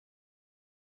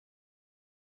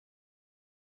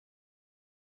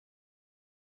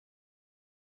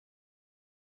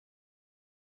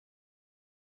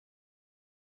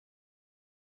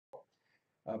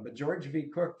But George V.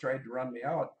 Cook tried to run me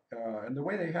out. And the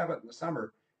way they have it in the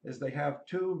summer is they have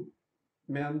two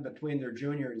men between their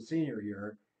junior and senior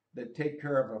year that take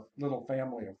care of a little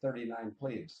family of 39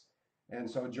 plebes. And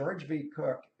so George V.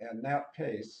 Cook and Nat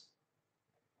Pace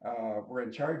were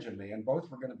in charge of me, and both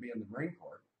were going to be in the Marine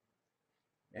Corps.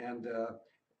 And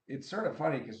it's sort of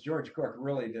funny because George Cook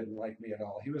really didn't like me at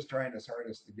all. He was trying his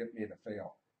hardest to get me to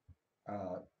fail.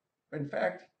 Uh, in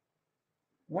fact,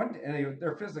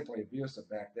 they're physically abusive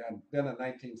back then. Then in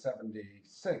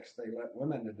 1976, they let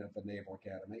women into the Naval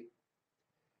Academy.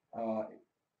 Uh,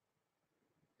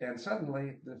 and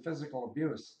suddenly the physical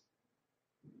abuse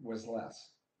was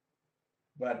less.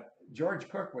 But George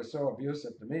Cook was so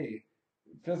abusive to me,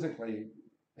 physically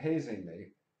hazing me,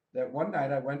 that one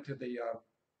night I went to the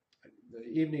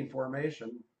evening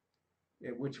formation,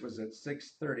 which was at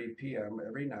 6:30 p.m.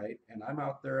 every night, and I'm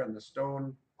out there in the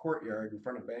stone courtyard in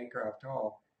front of Bancroft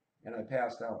Hall, and I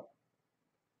passed out.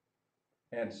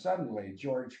 And suddenly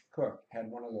George Cook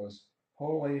had one of those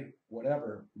holy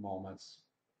whatever moments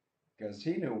because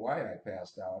he knew why I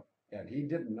passed out, and he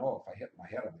didn't know if I hit my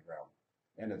head on the ground,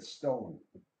 and it's stone.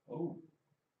 Oh,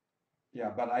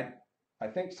 Yeah, but I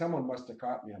think someone must have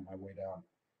caught me on my way down.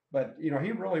 But he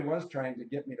really was trying to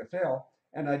get me to fail,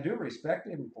 and I do respect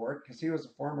him for it because he was a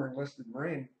former enlisted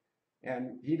Marine,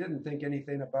 and he didn't think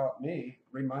anything about me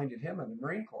reminded him of the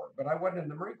Marine Corps. But I wasn't in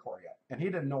the Marine Corps yet, and he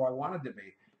didn't know I wanted to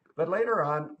be. But later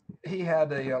on, he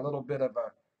had a little bit of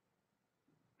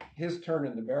his turn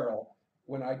in the barrel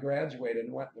when I graduated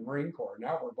and went in the Marine Corps.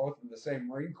 Now we're both in the same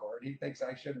Marine Corps, and he thinks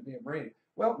I shouldn't be a Marine.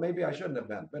 Well, maybe I shouldn't have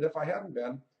been, but if I hadn't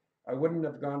been, I wouldn't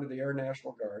have gone to the Air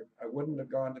National Guard. I wouldn't have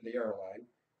gone to the airline.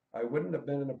 I wouldn't have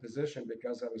been in a position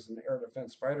because I was an air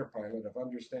defense fighter pilot of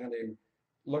understanding,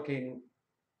 looking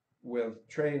with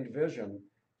trained vision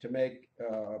to make.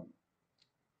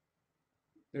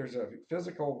 There's a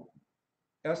physical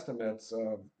estimates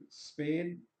of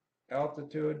speed,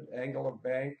 altitude, angle of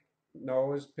bank,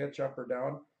 nose, pitch up or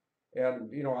down.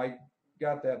 And, I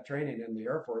got that training in the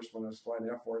Air Force when I was flying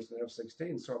F Force and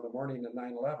F-16. So in the morning of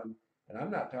 9/11, and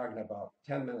I'm not talking about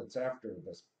 10 minutes after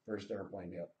this first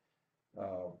airplane hit,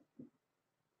 uh,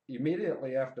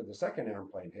 immediately after the second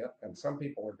airplane hit, and some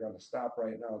people are going to stop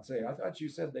right now and say, I thought you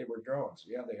said they were drones.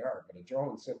 Yeah, they are, but a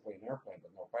drone is simply an airplane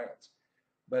with no pilots.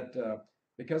 But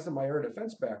because of my air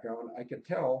defense background, I could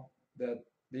tell that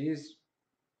these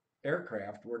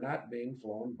aircraft were not being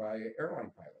flown by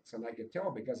airline pilots. And I could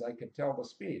tell because I could tell the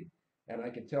speed. And I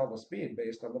could tell the speed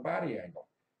based on the body angle.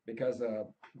 Because a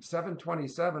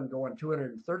 727 going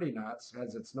 230 knots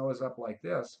has its nose up like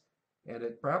this, and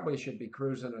it probably should be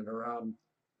cruising at around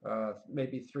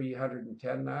maybe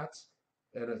 310 knots,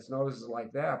 and its nose is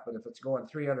like that. But if it's going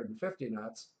 350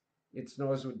 knots, its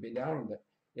nose would be down.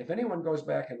 If anyone goes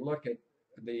back and look at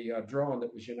the drone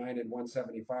that was United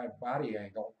 175 body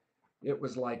angle, it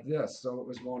was like this. So it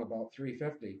was going about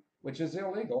 350, which is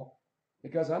illegal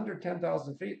because under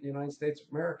 10,000 feet in the United States of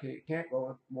America, you can't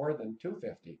go more than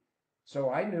 250.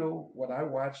 So I knew when I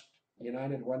watched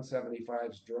United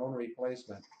 175's drone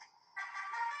replacement.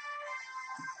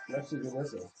 Let's see who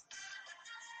this is.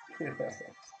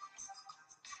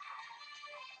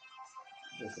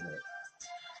 Just a minute.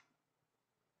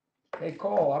 Hey,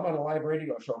 Cole, I'm on a live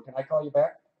radio show. Can I call you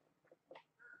back?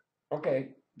 Okay,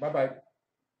 bye-bye.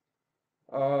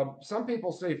 Some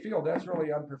people say, Field, that's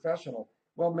really unprofessional.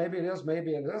 Well, maybe it is,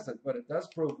 maybe it isn't, but it does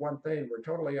prove one thing. We're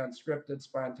totally unscripted,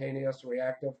 spontaneous,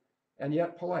 reactive, and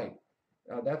yet polite.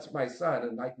 That's my son,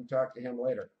 and I can talk to him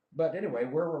later. But anyway,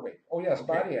 where were we? Oh, yes, okay.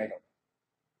 body angle.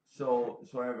 So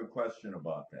I have a question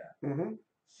about that. Mm-hmm.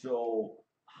 So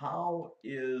how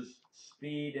is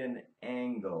speed and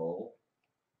angle,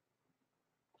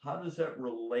 how does that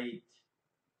relate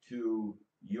to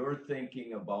your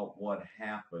thinking about what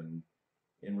happened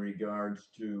in regards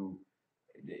to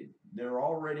they're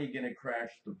already going to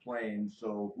crash the plane,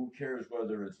 so who cares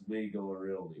whether it's legal or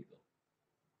illegal?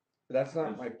 That's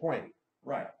not my point.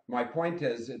 Right. My point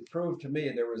is, it proved to me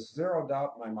there was zero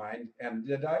doubt in my mind. And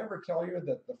did I ever tell you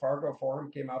that the Fargo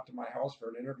Forum came out to my house for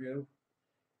an interview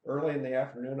early in the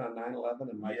afternoon on 9/11?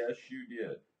 And yes, you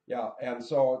did. Yeah, and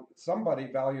so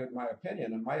somebody valued my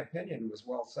opinion, and my opinion was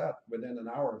well set within an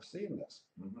hour of seeing this,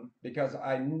 because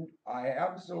I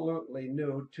absolutely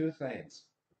knew two things,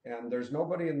 and there's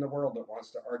nobody in the world that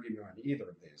wants to argue me on either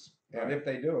of these, and right. If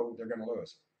they do, they're going to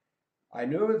lose. I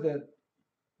knew that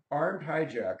armed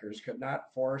hijackers could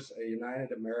not force a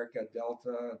United America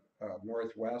Delta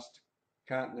Northwest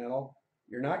Continental.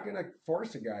 You're not going to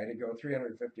force a guy to go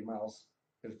 350 miles,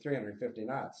 350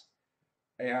 knots.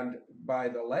 And by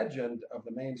the legend of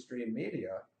the mainstream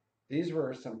media, these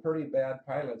were some pretty bad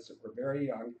pilots that were very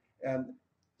young. And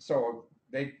so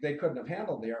they couldn't have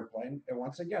handled the airplane. And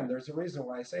once again, there's a reason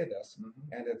why I say this,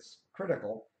 Mm-hmm. and it's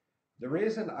critical. The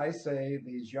reason I say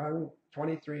these young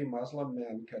 23 Muslim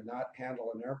men could not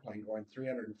handle an airplane going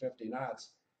 350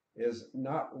 knots is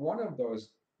not one of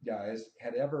those guys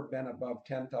had ever been above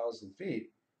 10,000 feet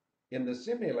in the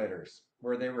simulators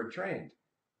where they were trained.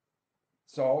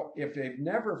 So if they've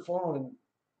never flown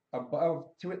above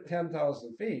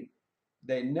 10,000 feet,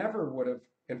 they never would have.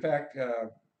 In fact, a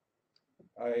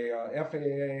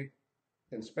FAA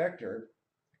inspector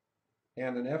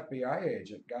and an FBI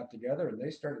agent got together and they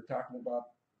started talking about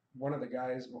one of the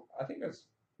guys. I think it's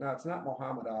no, it's not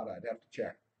Mohammed Atta. I'd have to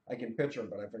check. I can picture him,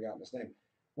 but I've forgotten his name.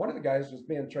 One of the guys was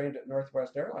being trained at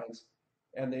Northwest Airlines,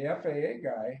 and the FAA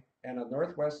guy and a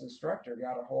Northwest instructor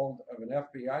got a hold of an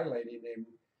FBI lady named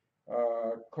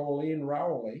Colleen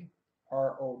Rowley,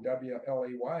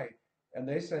 Rowley, and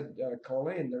they said,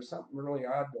 Colleen, there's something really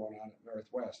odd going on at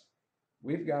Northwest.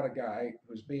 We've got a guy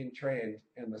who's being trained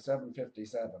in the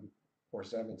 757 or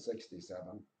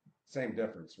 767, same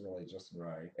difference really, just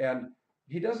Right. and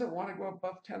he doesn't want to go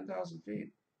above 10,000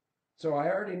 feet. So I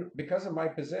already, because of my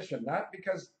position, not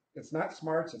because it's not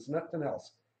smarts, it's nothing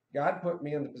else. God put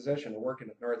me in the position of working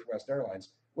at Northwest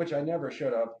Airlines, which I never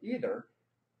should have either,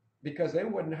 because they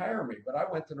wouldn't hire me. But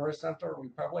I went to North Central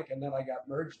Republic and then I got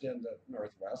merged into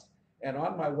Northwest. And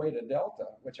on my way to Delta,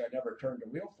 which I never turned a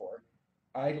wheel for,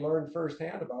 I learned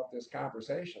firsthand about this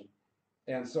conversation.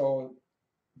 And so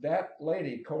that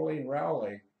lady, Colleen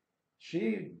Rowley,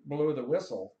 she blew the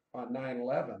whistle on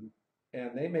 9/11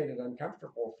 and they made it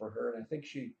uncomfortable for her. And I think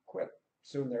she quit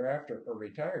soon thereafter or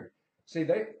retired. See,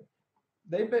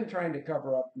 they've been trying to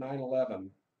cover up 9/11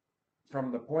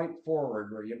 from the point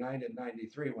forward where United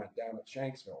 93 went down at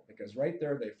Shanksville, because right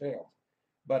there they failed.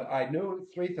 But I knew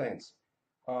three things.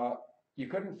 Uh, you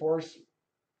couldn't force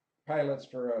pilots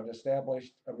for an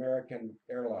established American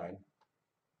airline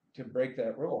to break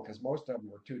that rule because most of them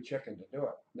were too chicken to do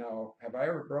it. Now, have I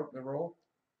ever broke the rule?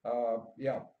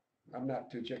 Yeah, I'm not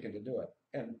too chicken to do it.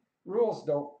 And rules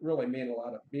don't really mean a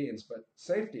lot of beans, but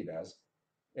safety does.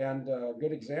 And a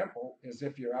good example is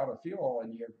if you're out of fuel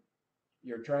and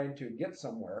you're trying to get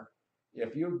somewhere,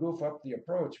 if you goof up the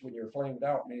approach when you're flamed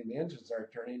out, meaning the engines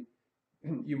aren't turning,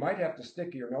 you might have to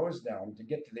stick your nose down to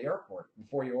get to the airport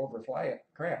before you overfly it,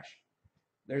 crash.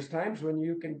 There's times when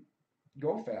you can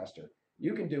go faster.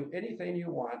 You can do anything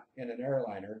you want in an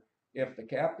airliner if the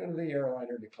captain of the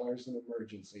airliner declares an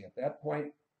emergency. At that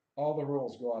point, all the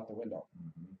rules go out the window.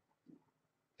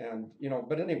 Mm-hmm. And,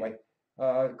 but anyway,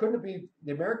 couldn't it be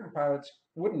the American pilots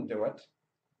wouldn't do it?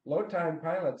 Low time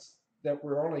pilots that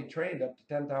were only trained up to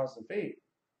 10,000 feet,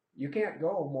 you can't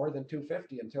go more than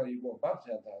 250 until you go above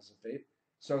 10,000 feet.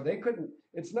 So they couldn't,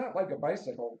 it's not like a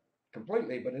bicycle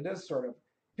completely, but it is sort of,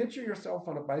 picture yourself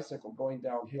on a bicycle going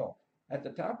downhill. At the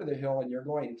top of the hill and you're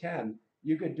going 10,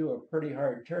 you could do a pretty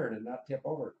hard turn and not tip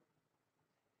over.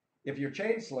 If your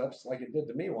chain slips, like it did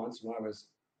to me once when I was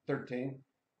 13,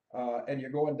 and you're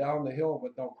going down the hill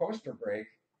with no coaster brake,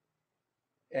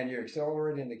 and you're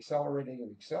accelerating, accelerating,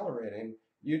 and accelerating,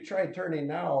 you try turning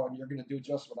now and you're going to do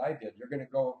just what I did. You're going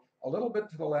to go a little bit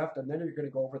to the left and then you're going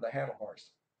to go over the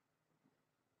handlebars.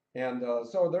 And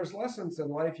so there's lessons in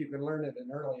life you can learn at an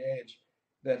early age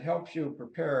that helps you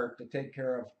prepare to take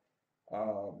care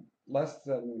of less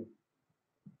than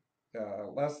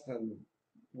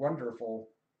wonderful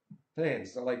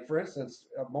things. So, like for instance,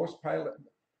 most pilot.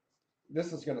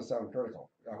 This is going to sound critical.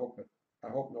 I hope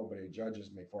nobody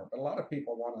judges me for it. But a lot of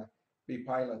people want to be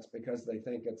pilots because they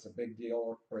think it's a big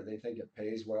deal or they think it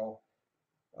pays well.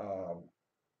 Um,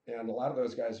 and a lot of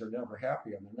those guys are never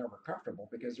happy and they're never comfortable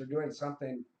because they're doing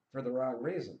something for the wrong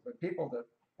reason. But people that,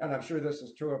 and I'm sure this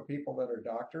is true of people that are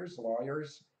doctors,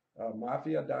 lawyers,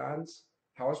 mafia dons,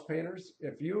 house painters.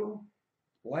 If you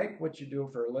like what you do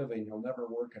for a living, you'll never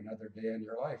work another day in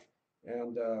your life.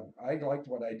 And I liked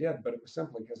what I did, but it was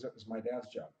simply because it was my dad's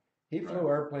job. He flew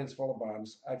airplanes full of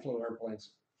bombs. I flew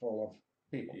airplanes full of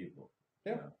people.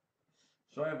 Yeah.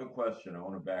 So I have a question. I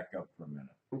want to back up for a minute.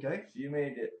 Okay. So you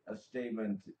made a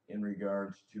statement in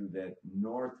regards to that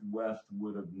Northwest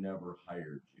would have never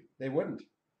hired you. They wouldn't.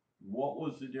 What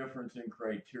was the difference in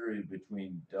criteria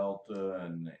between Delta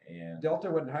and Delta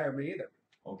wouldn't hire me either.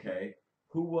 Okay.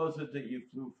 Who was it that you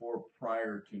flew for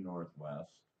prior to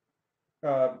Northwest? In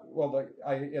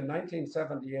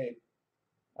 1978,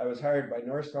 I was hired by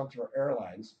North Central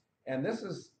Airlines, and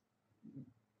its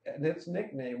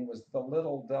nickname was the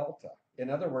Little Delta. In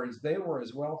other words, they were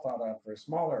as well thought of for a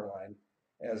small airline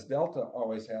as Delta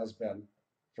always has been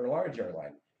for a large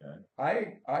airline.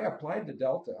 Okay. I applied to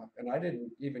Delta, and I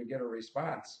didn't even get a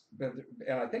response.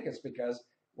 And I think it's because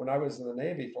when I was in the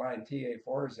Navy flying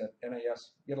TA-4s at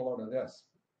NAS, get a load of this,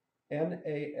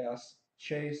 NAS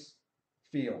Chase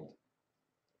Field.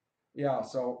 Yeah,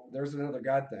 so there's another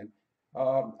God thing.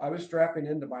 I was strapping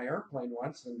into my airplane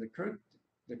once, and the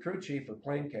crew chief or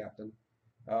plane captain,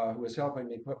 who was helping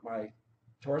me put my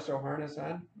torso harness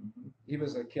on, Mm-hmm. he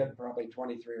was a kid, probably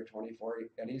 23 or 24,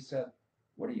 and he said,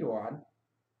 "What are you on?"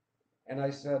 And I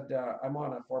said, "I'm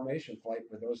on a formation flight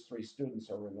with those three students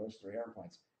over in those three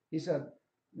airplanes." He said,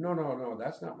 "No, no, no,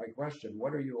 that's not my question.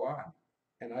 What are you on?"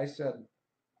 And I said,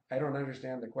 "I don't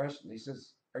understand the question." He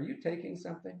says, "Are you taking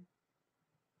something?"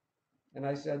 And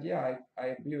I said, "Yeah, I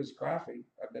abuse coffee.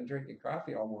 I've been drinking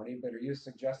coffee all morning, but are you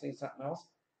suggesting something else?"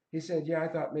 He said, "Yeah, I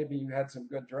thought maybe you had some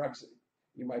good drugs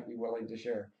you might be willing to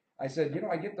share." I said,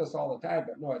 "I get this all the time,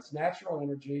 but no, it's natural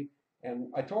energy."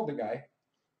 And I told the guy,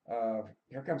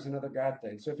 here comes another God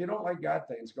thing. So if you don't like God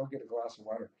things, go get a glass of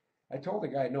water. I told the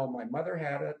guy, "No, my mother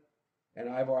had it, and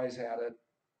I've always had it,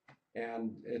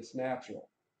 and it's natural."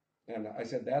 And I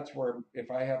said, "That's where if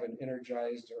I have an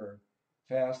energized or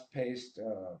fast-paced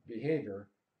behavior,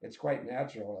 it's quite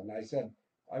natural." And I said,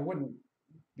 "I wouldn't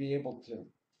be able to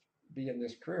be in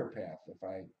this career path if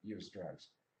I used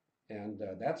drugs." And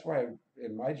that's why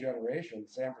in my generation,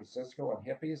 San Francisco and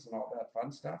hippies and all that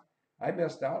fun stuff, I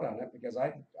missed out on it because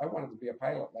I wanted to be a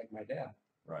pilot like my dad.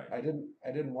 Right. I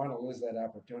didn't want to lose that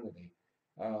opportunity.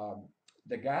 Um,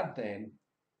 the God thing,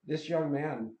 this young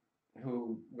man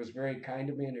who was very kind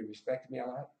to me and he respected me a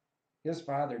lot, his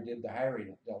father did the hiring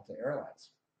at Delta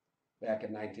Airlines back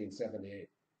in 1978.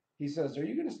 He says, "Are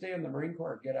you going to stay in the Marine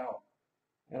Corps or get out?"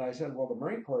 And I said, "Well, the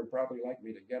Marine Corps would probably like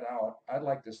me to get out. I'd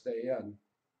like to stay in.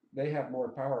 They have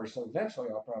more power, so eventually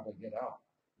I'll probably get out."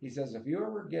 He says, "If you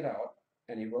ever get out,"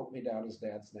 and he wrote me down his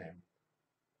dad's name,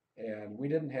 and we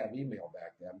didn't have email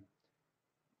back then,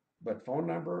 but phone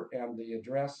number and the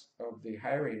address of the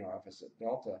hiring office at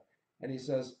Delta. And he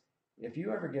says, "If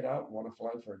you ever get out and want to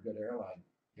fly for a good airline,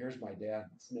 here's my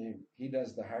dad's name. He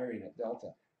does the hiring at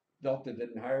Delta." Delta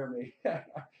didn't hire me.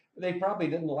 They probably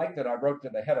didn't like that I wrote to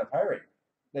the head of hiring.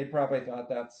 They probably thought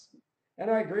and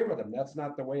I agree with them. That's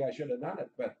not the way I should have done it.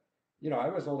 But, I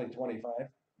was only 25.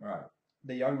 Right.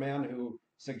 The young man who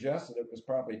suggested it was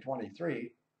probably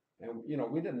 23. And,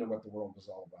 we didn't know what the world was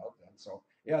all about then. So,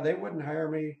 yeah, they wouldn't hire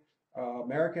me.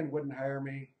 American wouldn't hire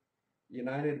me.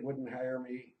 United wouldn't hire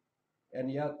me.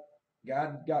 And yet,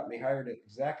 God got me hired at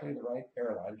exactly the right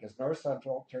airline because North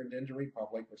Central turned into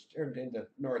Republic, which turned into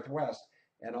Northwest.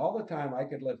 And all the time, I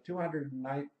could live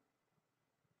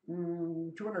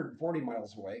 240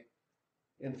 miles away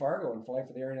in Fargo and fly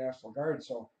for the Air National Guard.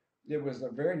 So it was a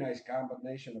very nice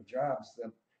combination of jobs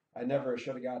that I never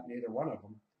should have gotten either one of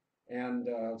them. And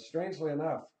strangely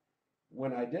enough,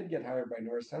 when I did get hired by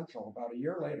North Central, about a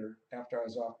year later, after I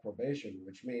was off probation,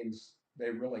 which means they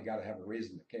really got to have a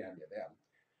reason to can you then,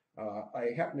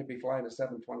 I happened to be flying a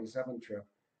 727 trip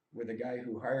with a guy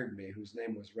who hired me, whose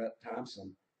name was Rhett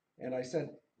Thompson. And I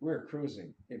said, we were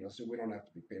cruising, so we don't have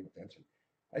to be paying attention.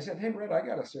 I said, "Hey, Rhett, I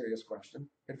got a serious question."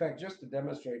 In fact, just to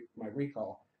demonstrate my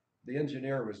recall, the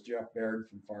engineer was Jeff Baird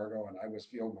from Fargo, and I was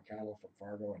Field McConnell from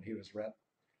Fargo, and he was Rhett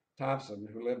Thompson,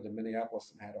 who lived in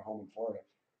Minneapolis and had a home in Florida.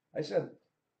 I said,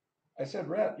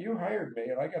 "Rhett, you hired me,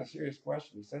 and I got a serious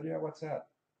question." He said, "Yeah, what's that?"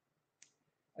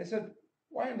 I said,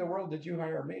 "Why in the world did you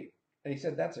hire me?" And he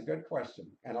said, "That's a good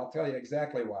question, and I'll tell you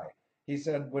exactly why." He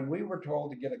said, "When we were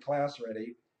told to get a class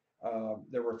ready,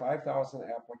 there were 5,000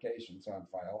 applications on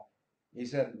file." He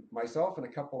said, "Myself and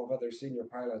a couple of other senior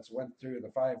pilots went through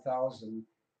the 5,000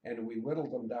 and we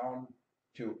whittled them down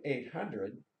to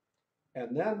 800.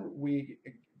 And then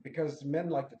because men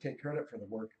like to take credit for the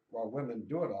work while women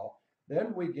do it all,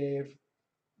 then we gave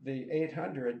the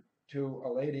 800 to a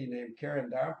lady named Karen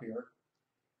Dampier,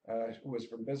 who was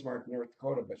from Bismarck, North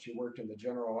Dakota, but she worked in the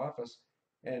general office.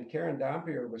 And Karen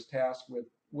Dampier was tasked with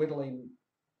whittling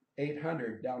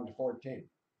 800 down to 14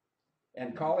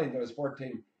 and calling those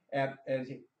 14. And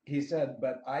he said,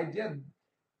 "But I did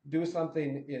do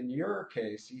something in your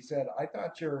case." He said, "I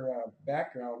thought your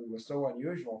background was so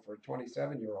unusual for a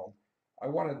 27-year-old. I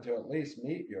wanted to at least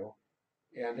meet you.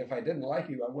 And if I didn't like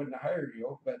you, I wouldn't have hired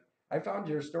you. But I found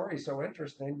your story so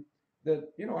interesting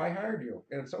that, I hired you.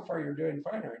 And so far you're doing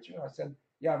fine, aren't you?" I said,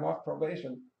 "Yeah, I'm off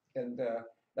probation." And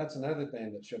that's another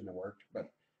thing that shouldn't have worked.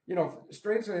 But,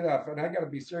 strangely enough, and I got to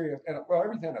be serious. And well,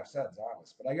 everything I've said is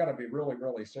honest, but I got to be really,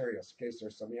 really serious in case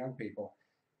there's some young people.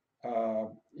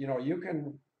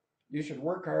 You should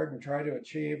work hard and try to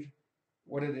achieve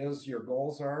what it is your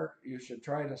goals are. You should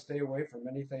try to stay away from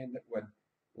anything that would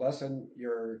lessen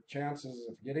your chances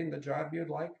of getting the job you'd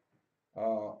like.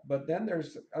 But then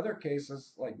there's other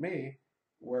cases like me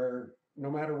where no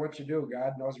matter what you do,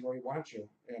 God knows where He wants you.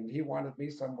 And He wanted me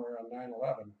somewhere on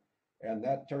 9/11, and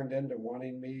that turned into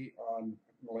wanting me on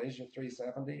Malaysia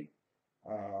 370.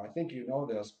 I think you know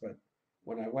this, but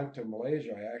when I went to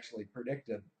Malaysia, I actually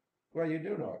predicted. Well, you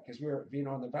do know it because we were at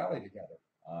Vino in the Valley together.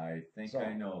 I think So,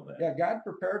 I know that. yeah, God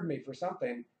prepared me for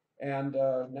something, and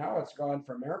now it's gone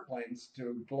from airplanes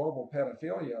to global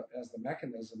pedophilia as the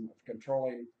mechanism of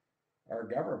controlling our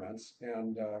governments.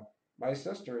 And my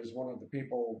sister is one of the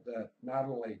people that not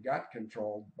only got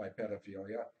controlled by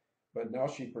pedophilia, but now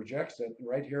she projects it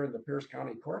right here in the Pierce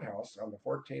County Courthouse on the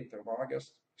 14th of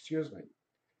August, excuse me,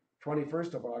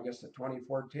 21st of August of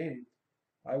 2014.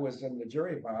 I was in the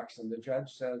jury box, and the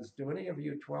judge says, "Do any of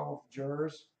you 12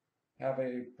 jurors have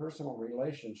a personal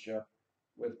relationship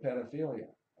with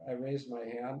pedophilia?" I raised my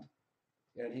hand,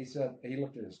 and he said, he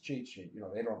looked at his cheat sheet. You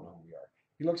know, they don't know who we are.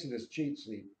 He looks at his cheat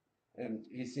sheet, and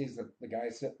he sees that the guy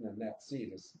sitting in that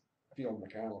seat is Field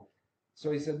McConnell.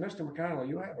 So he said, "Mr. McConnell,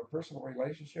 you have a personal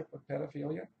relationship with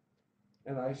pedophilia?"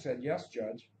 And I said, "Yes,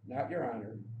 Judge, not Your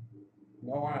Honor.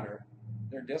 No honor.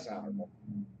 They're dishonorable.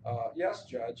 Yes,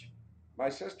 Judge. My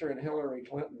sister and Hillary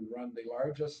Clinton run the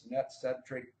largest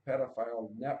net-centric pedophile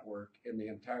network in the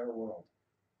entire world."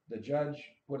 The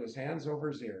judge put his hands over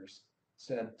his ears,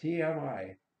 said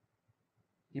TMI.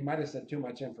 He might have said too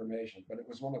much information, but it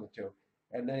was one of the two.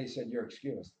 And then he said, "You're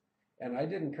excused." And I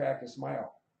didn't crack a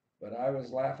smile, but I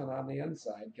was laughing on the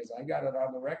inside because I got it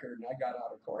on the record and I got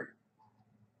out of court.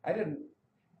 I didn't,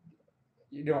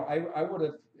 I would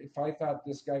have, if I thought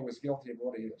this guy was guilty of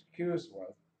what he was accused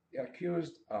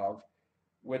of,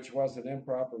 which was an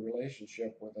improper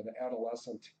relationship with an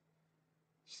adolescent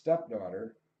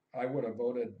stepdaughter, I would have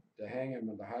voted to hang him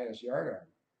in the highest yardarm.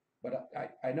 But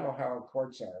I know how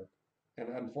courts are, and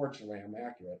unfortunately, I'm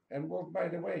accurate. And well, by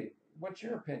the way, what's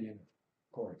your opinion of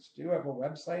courts? Do you have a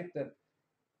website that?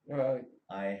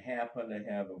 I happen to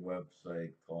have a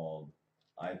website called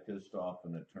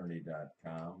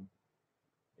ipissedoffanattorney.com.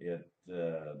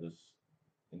 This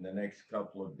in the next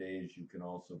couple of days, you can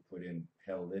also put in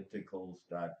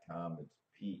Peliticals.com. It's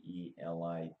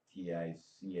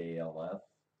PELITICALS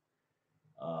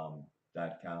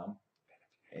 .com,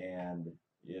 and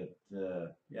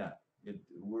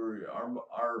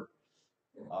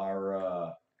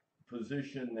our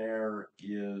position there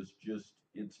is just,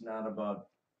 it's not about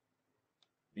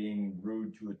being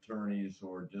rude to attorneys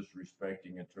or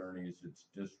disrespecting attorneys. It's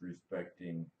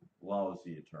disrespecting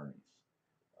lousy attorneys.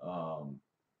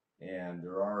 And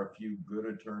there are a few good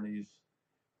attorneys.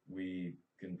 We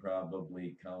can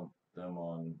probably count them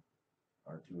on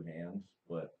our two hands,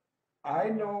 but I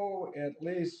know at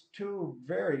least two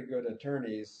very good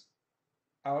attorneys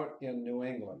out in New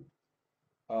England,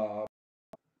 uh,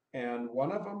 and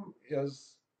one of them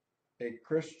is a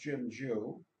Christian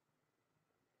Jew,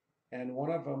 and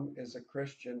one of them is a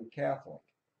Christian Catholic.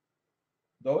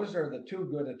 Those are the two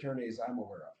good attorneys I'm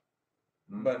aware of.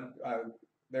 mm-hmm. But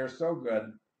they're so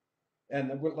good.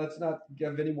 And let's not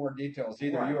give any more details,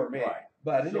 either you or me. Right.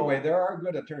 But anyway, there are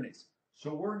good attorneys.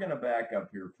 So we're going to back up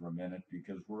here for a minute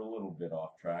because we're a little bit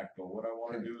off track. But what I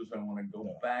want to do is I want to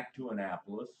go back to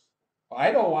Annapolis. I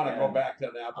don't want to go back to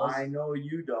Annapolis. I know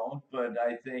you don't, but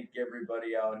I think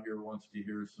everybody out here wants to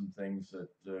hear some things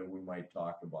that we might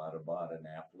talk about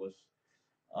Annapolis.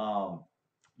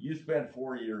 You spent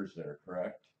 4 years there,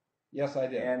 correct? Yes, I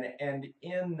did. And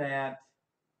in that,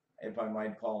 if I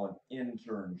might call an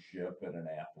internship at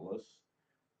Annapolis,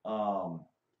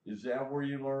 is that where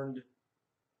you learned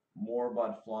more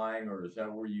about flying, or is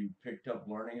that where you picked up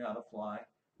learning how to fly?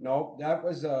 No, that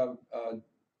was an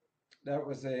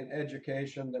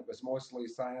education that was mostly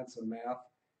science and math,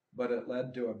 but it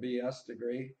led to a BS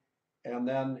degree. And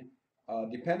then,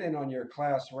 depending on your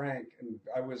class rank, and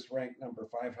I was ranked number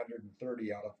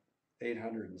 530 out of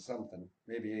 800 and something,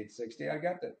 maybe 860. I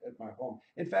got that at my home.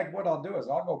 In fact, what I'll do is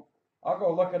I'll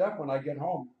go look it up when I get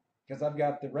home because I've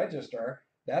got the registrar.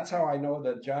 That's how I know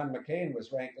that John McCain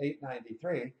was ranked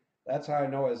 893. That's how I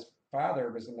know his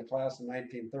father was in the class in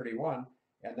 1931,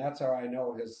 and that's how I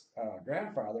know his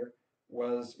grandfather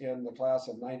was in the class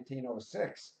of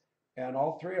 1906. And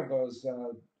all three of those,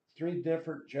 three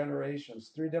different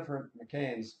generations, three different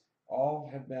McCains, all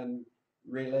have been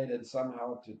related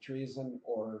somehow to treason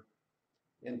or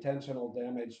intentional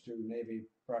damage to Navy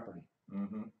property.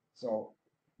 Mm-hmm. So,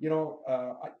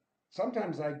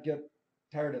 sometimes I get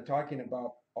tired of talking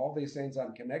about all these things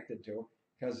I'm connected to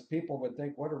because people would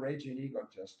think, what a raging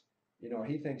egotist.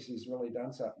 He thinks he's really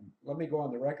done something. Let me go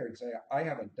on the record and say, I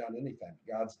haven't done anything.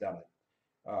 God's done it.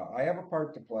 I have a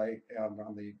part to play, and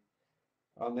on the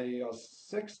 4th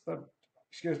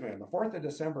of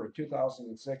December of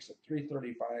 2006 at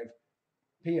 3:35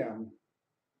 p.m.,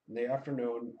 in the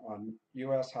afternoon on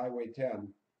US Highway 10,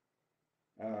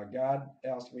 God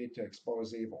asked me to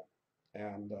expose evil.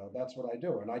 And that's what I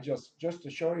do. And I just to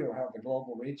show you how the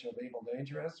global reach of evil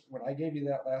danger is, when I gave you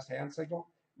that last hand signal,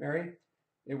 Mary,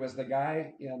 it was the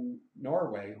guy in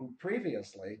Norway who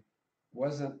previously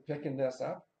wasn't picking this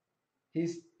up.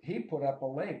 He put up a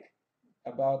link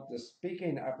about the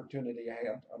speaking opportunity I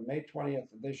had on May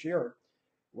 20th of this year,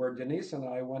 where Denise and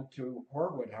I went to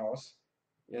Horwood House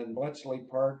in Bletchley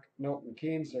Park, Milton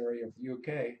Keynes area of the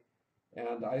UK,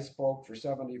 and I spoke for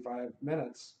 75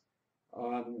 minutes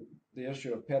on the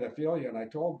issue of pedophilia. And I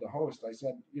told the host, I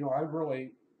said, I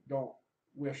really don't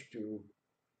wish to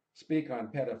speak on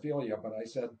pedophilia, but I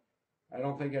said, I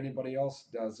don't think anybody else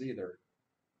does either.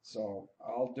 So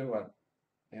I'll do it.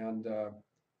 And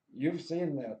you've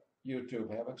seen that YouTube,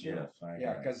 haven't you? Yes, I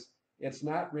Yeah, have. because it's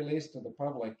not released to the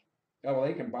public. Oh, well,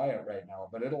 they can buy it right now,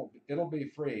 but it'll be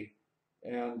free.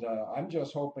 And I'm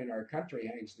just hoping our country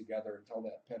hangs together until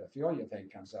that pedophilia thing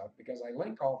comes out, because I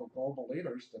link all the global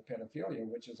leaders to pedophilia,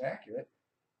 which is accurate.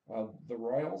 The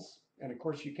royals, and of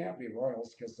course you can't be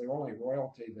royals because the only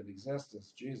royalty that exists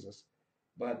is Jesus.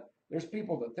 But there's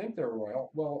people that think they're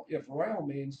royal. Well, if royal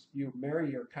means you marry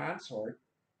your consort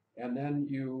and then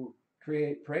you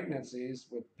create pregnancies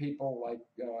with people like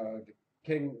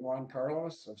King Juan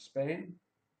Carlos of Spain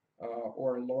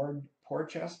or Lord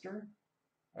Porchester,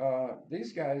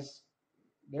 these guys,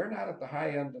 they're not at the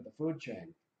high end of the food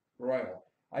chain, royal.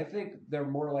 I think they're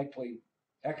more likely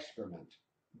excrement,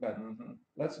 but Hmm.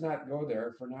 let's not go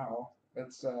there for now.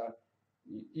 Let's,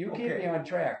 you keep me Okay, on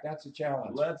track. That's a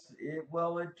challenge.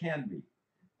 well, it can be.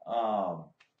 Um,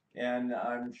 and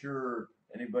I'm sure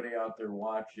anybody out there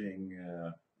watching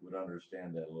would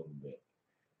understand that a little bit.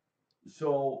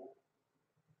 So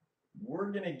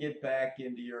we're going to get back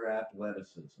into your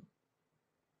athleticism.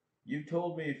 You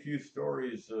told me a few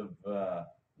stories of,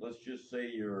 let's just say,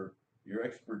 your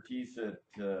expertise at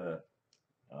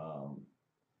um,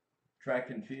 track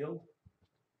and field.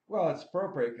 Well, it's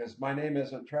appropriate because my name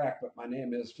isn't track, but my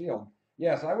name is field.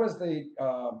 Yes, I was the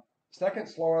second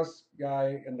slowest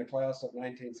guy in the class of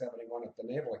 1971 at the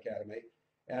Naval Academy,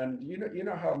 and you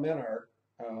know how men are,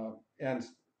 and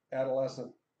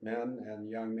adolescent men and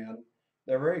young men,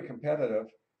 they're very competitive,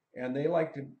 and they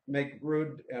like to make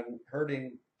rude and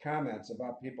hurting comments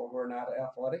about people who are not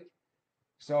athletic.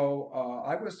 So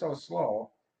I was so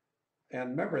slow, and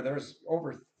remember, there's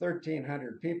over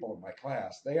 1,300 people in my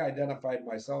class. They identified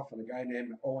myself and a guy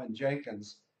named Owen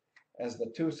Jenkins as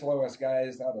the two slowest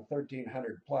guys out of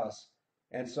 1,300 plus.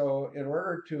 And so, in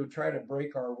order to try to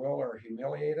break our will or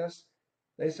humiliate us,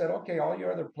 they said, okay, all you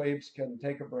other plebes can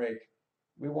take a break.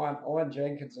 We want Owen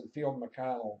Jenkins and Field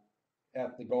McConnell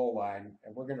at the goal line,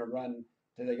 and we're going to run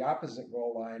to the opposite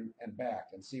goal line and back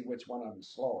and see which one of them is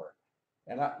slower.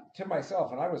 And to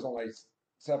myself, and I was only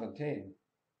 17,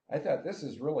 I thought this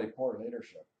is really poor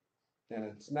leadership, and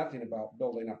it's nothing about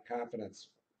building up confidence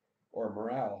or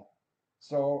morale.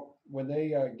 So when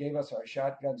they gave us our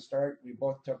shotgun start, we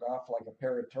both took off like a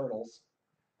pair of turtles,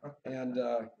 and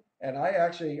I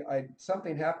actually, I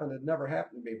something happened that never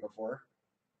happened to me before.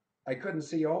 I couldn't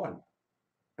see Owen,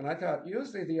 and I thought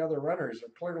usually the other runners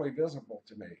are clearly visible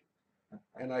to me,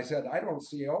 and I said I don't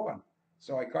see Owen.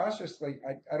 So I cautiously,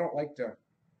 I don't like to,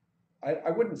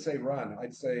 I wouldn't say run,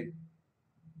 I'd say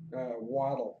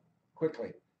waddle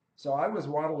quickly. So I was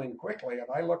waddling quickly, and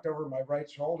I looked over my right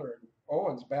shoulder, and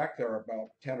Owen's back there about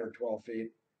 10 or 12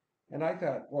 feet. And I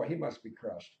thought, well, he must be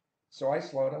crushed. So I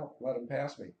slowed up, let him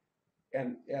pass me.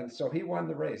 And so he won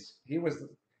the race. He was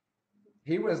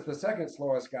the second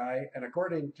slowest guy, and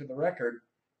according to the record,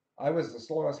 I was the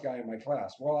slowest guy in my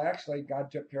class. Well, actually,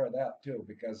 God took care of that too,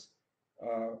 because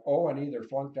Owen either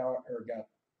flunked out or got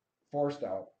forced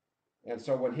out. And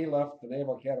so when he left the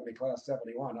Naval Academy class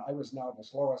 71, I was now the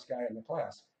slowest guy in the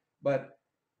class. But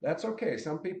that's okay.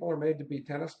 Some people are made to be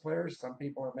tennis players, some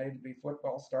people are made to be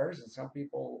football stars, and some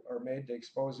people are made to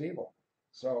expose evil.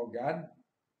 So God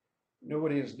knew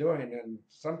what he was doing, and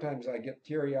sometimes I get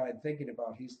teary-eyed thinking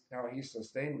about how he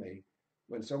sustained me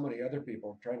when so many other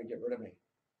people are trying to get rid of me.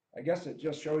 I guess it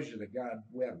just shows you that God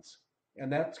wins.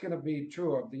 And that's going to be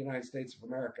true of the United States of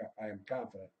America, I am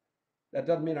confident. That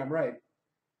doesn't mean I'm right,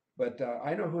 but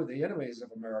I know who the enemies of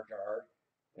America are,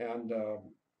 and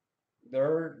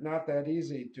they're not that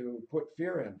easy to put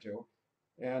fear into.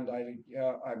 And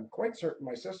I'm quite certain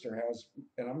my sister has,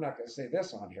 and I'm not going to say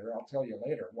this on here. I'll tell you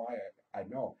later why I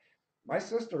know. My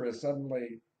sister is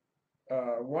suddenly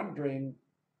wondering,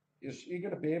 is she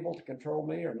going to be able to control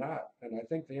me or not? And I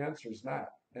think the answer is not.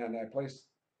 And I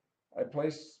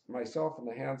place myself in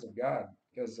the hands of God,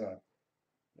 because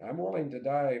I'm willing to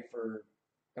die for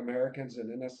Americans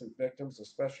and innocent victims,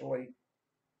 especially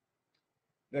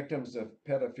victims of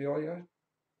pedophilia.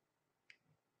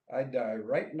 I'd die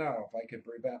right now if I could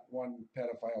prevent one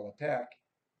pedophile attack,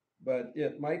 but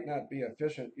it might not be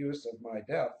efficient use of my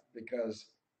death because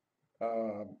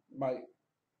uh, my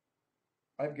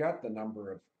I've got the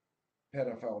number of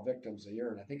pedophile victims a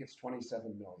year, and I think it's 27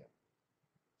 million.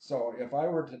 So if I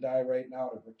were to die right now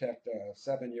to protect a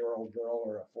 7-year-old girl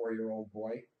or a 4-year-old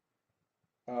boy,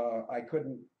 I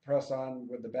couldn't press on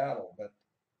with the battle, but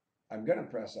I'm going to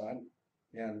press on.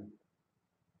 And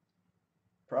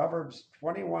Proverbs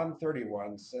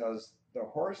 21:31 says, the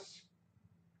horse,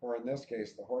 or in this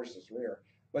case, the horse's rear,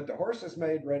 but the horse is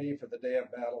made ready for the day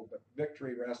of battle, but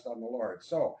victory rests on the Lord.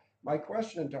 So my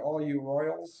question to all you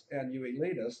royals and you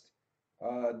elitists,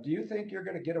 do you think you're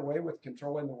going to get away with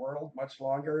controlling the world much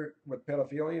longer with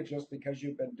pedophilia just because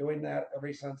you've been doing that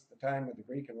ever since the time of the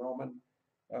Greek and Roman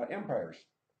empires?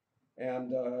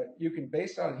 And you can,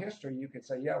 based on history, you could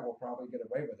say, yeah, we'll probably get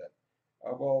away with it.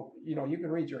 Well, you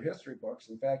can read your history books.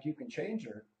 In fact, you can change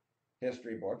your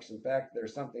history books. In fact,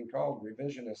 there's something called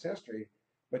revisionist history,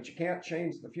 but you can't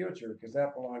change the future because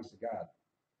that belongs to God.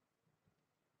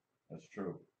 That's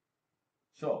true.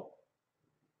 So,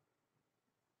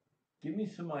 give me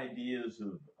some ideas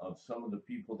of some of the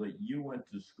people that you went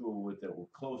to school with that were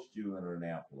close to you in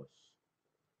Annapolis.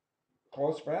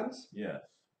 Close friends? Yes.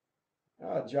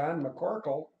 John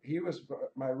McCorkle, he was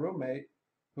my roommate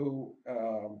who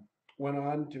went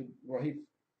on to, well,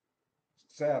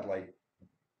 sadly,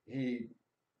 he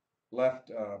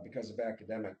left because of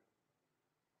academic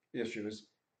issues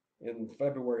in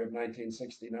February of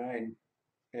 1969.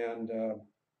 And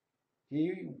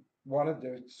he wanted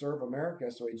to serve America,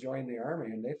 so he joined the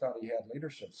Army, and they thought he had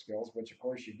leadership skills, which of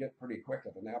course you get pretty quick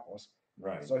at Annapolis.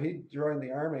 Right. So he joined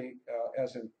the Army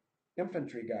as an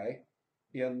infantry guy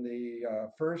in the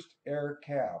 1st Air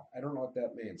Cav. I don't know what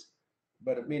that means,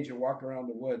 but it means you walk around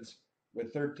the woods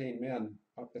with 13 men.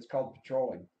 It's called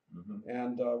patrolling. Mm-hmm.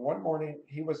 And one morning,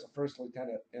 he was a first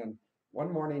lieutenant, and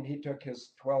one morning he took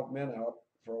his 12 men out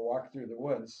for a walk through the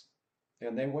woods,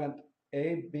 and they went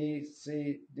A, B,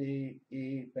 C, D,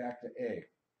 E, back to A.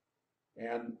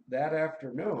 And that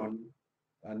afternoon,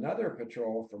 another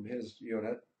patrol from his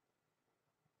unit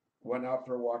went out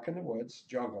for a walk in the woods,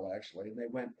 jungle actually, and they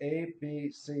went A,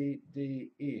 B, C, D,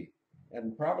 E.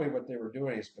 And probably what they were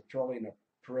doing is patrolling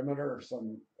a perimeter or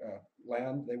some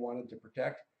land they wanted to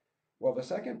protect. Well, the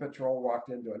second patrol walked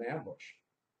into an ambush.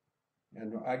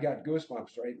 And I got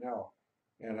goosebumps right now.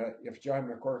 And if John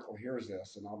McCorkle hears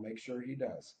this, and I'll make sure he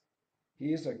does,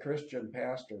 he's a Christian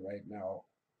pastor right now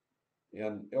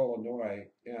in Illinois,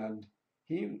 and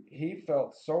he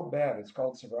felt so bad. It's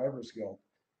called survivor's guilt.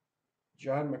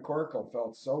 John McCorkle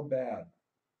felt so bad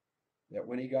that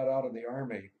when he got out of the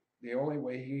Army, the only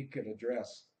way he could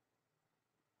address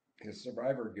his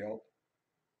survivor guilt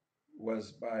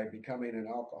was by becoming an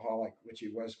alcoholic, which he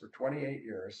was for 28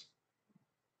 years.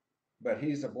 But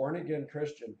he's a born-again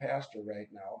Christian pastor right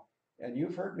now. And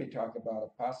you've heard me talk about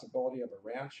a possibility of a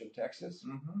ranch in Texas.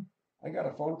 Mm-hmm. I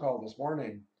got a phone call this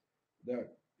morning that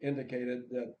indicated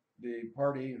that the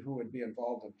party who would be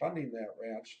involved in funding that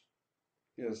ranch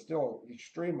is still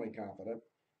extremely confident.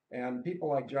 And people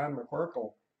like John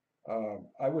McCorkle,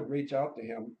 I would reach out to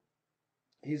him.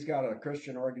 He's got a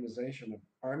Christian organization of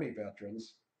Army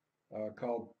veterans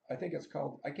called, I think it's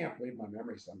called, I can't believe my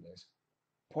memory some days,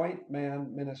 Point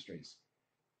Man Ministries.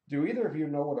 Do either of you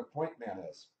know what a point man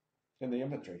is in the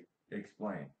infantry?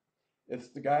 Explain. It's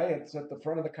the guy that's at the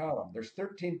front of the column. There's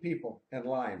 13 people in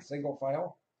line, single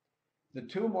file. The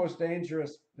two most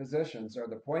dangerous positions are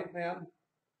the point man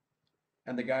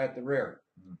and the guy at the rear,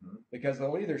 Mm-hmm. because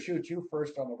they'll either shoot you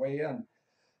first on the way in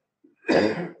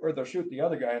or they'll shoot the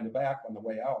other guy in the back on the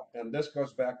way out. And this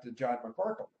goes back to John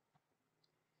McCorkle.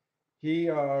 He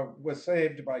was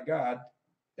saved by God.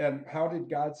 And how did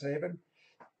God save him?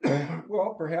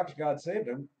 Well, perhaps God saved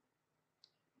him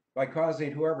by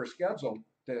causing whoever scheduled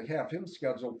to have him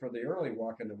scheduled for the early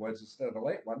walk in the woods instead of the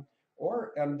late one.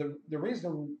 And the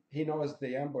reason he knows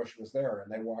the ambush was there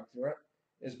and they walked through it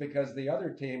is because the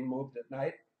other team moved at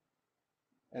night.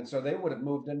 And so they would have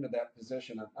moved into that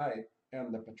position at night,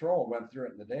 and the patrol went through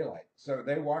it in the daylight. So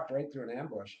they walked right through an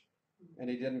ambush, and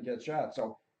he didn't get shot.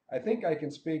 So I think I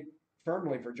can speak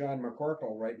firmly for John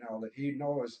McCorkle right now that he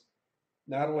knows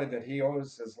not only that he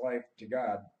owes his life to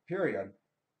God, period,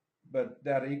 but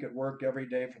that he could work every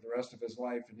day for the rest of his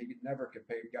life, and he never could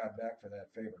pay God back for that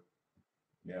favor.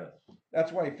 Yes.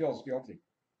 That's why he feels guilty.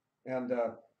 And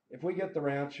if we get the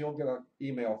ranch, he'll get an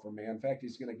email from me. In fact,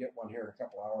 he's going to get one here in a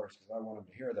couple hours because I want him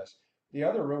to hear this. The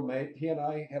other roommate, he and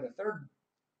I had a third.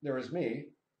 There was me,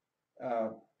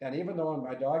 And even though on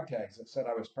my dog tags it said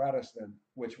I was Protestant,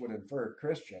 which would infer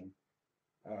Christian,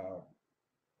 uh,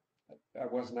 I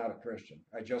was not a Christian.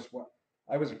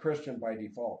 I was a Christian by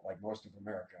default, like most of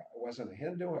America. I wasn't a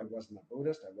Hindu, I wasn't a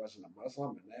Buddhist, I wasn't a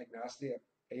Muslim, an agnostic,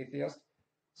 atheist.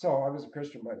 So I was a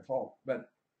Christian by default. But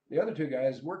the other two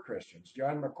guys were Christians.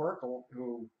 John McCorkle,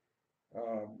 who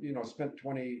spent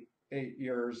 28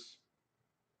 years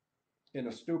in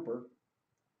a stupor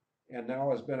and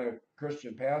now has been a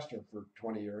Christian pastor for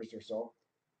 20 years or so.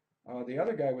 The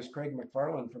other guy was Craig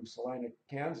McFarland from Salina,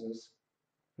 Kansas,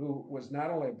 who was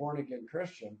not only a born again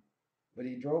Christian, but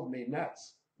he drove me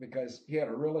nuts because he had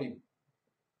a really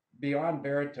beyond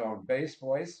baritone bass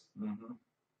voice. Mm-hmm.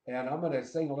 And I'm going to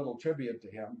sing a little tribute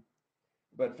to him.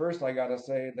 But first, I got to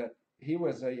say that he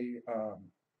was a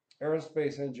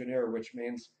aerospace engineer, which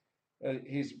means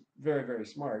he's very, very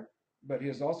smart, but he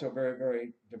is also very,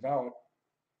 very devout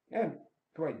and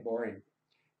quite boring.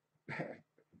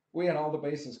 We had all the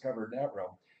bases covered in that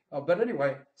row. But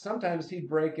anyway, sometimes he'd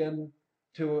break in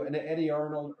to an Eddie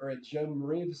Arnold or a Jim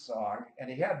Reeves song, and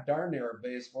he had darn near a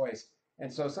bass voice.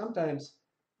 And so sometimes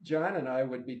John and I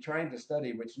would be trying to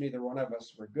study, which neither one of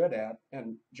us were good at,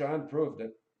 and John proved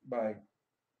it by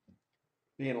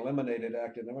being eliminated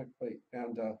academically.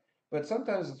 And but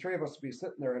sometimes the three of us would be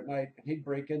sitting there at night, and he'd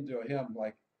break into a hymn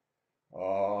like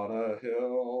 "On a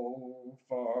hill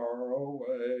far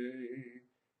away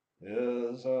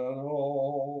is an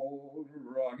old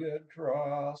rugged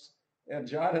cross," and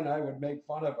John and I would make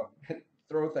fun of him, and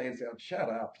throw things at him, shut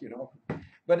up, you know.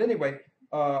 But anyway,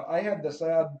 I had the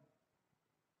sad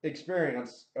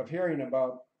experience of hearing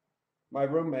about my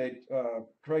roommate,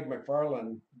 Craig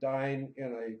McFarland, dying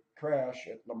in a crash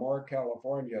at Lemoore,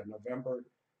 California, in November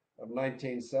of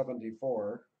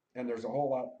 1974. And there's a whole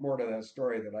lot more to that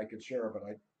story that I could share, but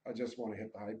I just want to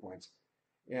hit the high points.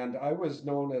 And I was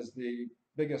known as the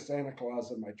biggest Santa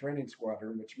Claus in my training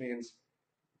squadron, which means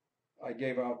I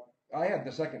had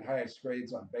the second highest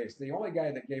grades on base. The only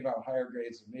guy that gave out higher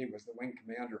grades than me was the wing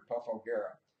commander, Puff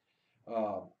O'Gara.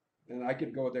 Uh, and I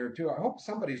could go there too. I hope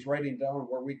somebody's writing down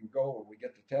where we can go when we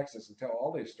get to Texas and tell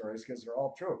all these stories because they're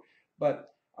all true.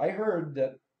 But I heard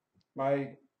that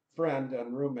my friend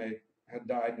and roommate had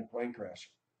died in a plane crash.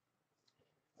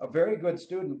 A very good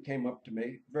student came up to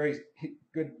me, very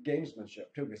good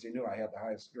gamesmanship too, because he knew I had the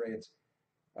highest grades.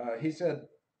 He said,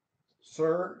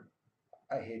 "Sir,"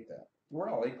 I hate that. We're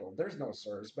all equal. There's no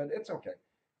sirs, but it's okay.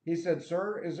 He said,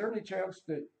 "Sir, is there any chance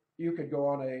that you could go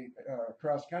on a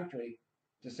cross country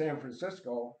to San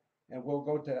Francisco and we'll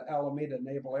go to Alameda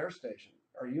Naval Air Station?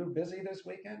 Are you busy this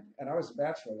weekend?" And I was a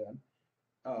bachelor then.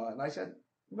 And I said,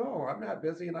 "No, I'm not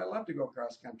busy and I love to go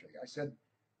cross country." I said,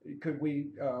 "Could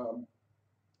we,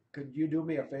 could you do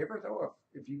me a favor though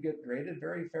if you get graded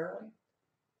very fairly?"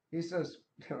 He says,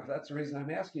 "That's the reason I'm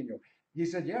asking you." He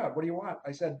said, "Yeah, what do you want?"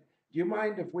 I said, "Do you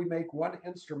mind if we make one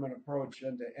instrument approach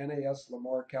into NAS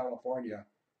Lemoore, California,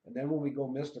 and then when we go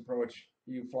missed approach,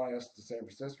 you fly us to San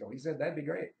Francisco?" He said, "That'd be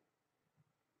great."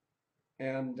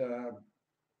 And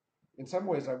in some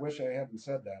ways, I wish I hadn't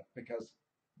said that because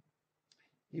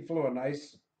he flew a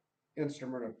nice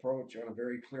instrument approach on a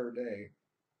very clear day.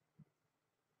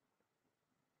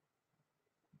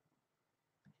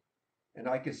 And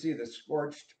I could see the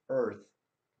scorched earth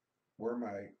where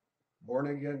my born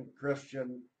again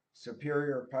Christian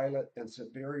superior pilot and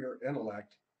superior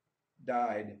intellect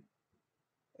died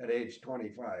at age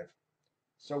 25.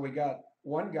 So we got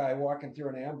one guy walking through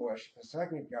an ambush, a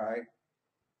second guy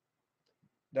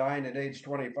dying at age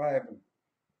 25. And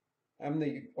I'm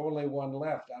the only one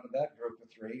left out of that group of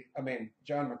three. I mean,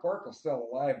 John McCorkle's still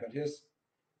alive, but his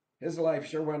life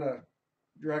sure went a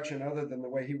direction other than the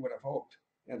way he would have hoped.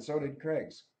 And so did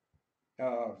Craig's.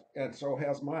 And so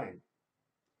has mine.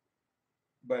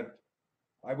 But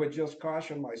I would just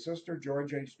caution my sister,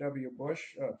 George H.W.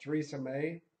 Bush, Theresa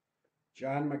May,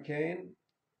 John McCain.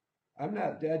 I'm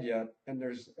not dead yet, and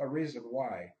there's a reason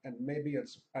why. And maybe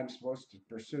I'm supposed to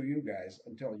pursue you guys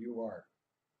until you are.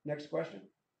 Next question.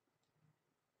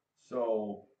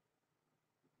 So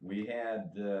we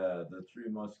had the Three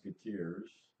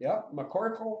Musketeers. Yep,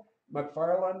 McCorkle,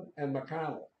 McFarland, and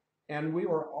McConnell. And we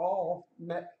were all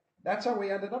met. That's how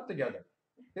we ended up together.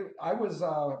 I was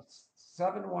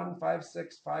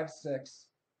 715656.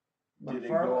 Did it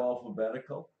go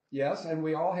alphabetical? Yes, and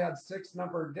we all had six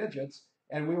numbered digits,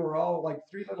 and we were all like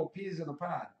three little peas in a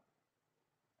pod.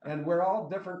 And we're all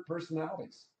different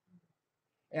personalities.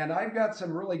 And I've got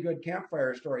some really good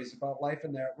campfire stories about life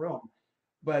in that room,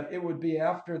 but it would be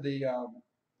after the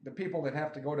people that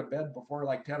have to go to bed before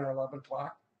like 10 or 11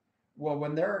 o'clock. Well,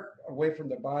 when they're away from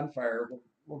the bonfire,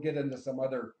 we'll get into some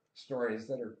other stories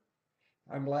that are,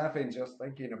 I'm laughing just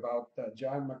thinking about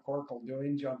John McCorkle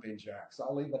doing jumping jacks.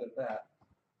 I'll leave it at that.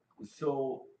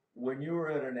 So when you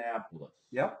were at Annapolis,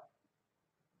 Yep.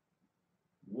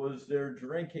 was there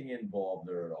drinking involved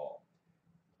there at all?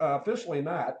 Officially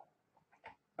not.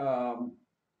 Um,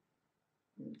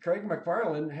 Craig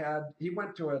McFarland he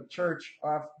went to a church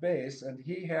off base, and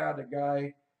he had a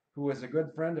guy who was a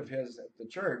good friend of his at the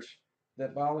church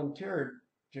that volunteered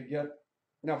to get.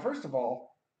 Now, first of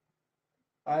all,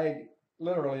 I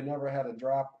literally never had a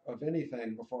drop of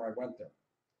anything before I went there.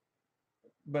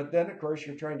 But then, of course,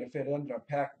 you're trying to fit into a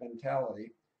pack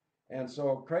mentality. And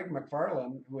so Craig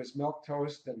McFarland, who is milk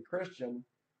toast and Christian,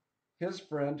 his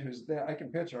friend, who's there, I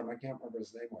can picture him, I can't remember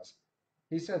his name was.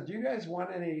 He said, "Do you guys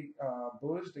want any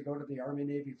booze to go to the Army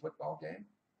Navy football game?"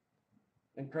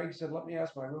 And Craig said, "Let me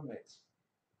ask my roommates."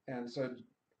 And so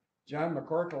John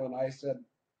McCorkle and I said,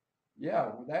 "Yeah,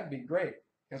 well, that'd be great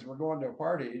because we're going to a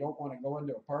party. You don't want to go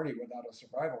into a party without a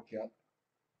survival kit."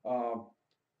 Um,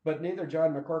 but neither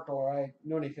John McCorkle or I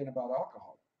knew anything about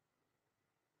alcohol.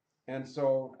 And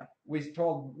so we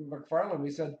told McFarland,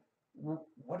 we said,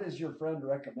 "What does your friend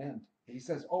recommend?" He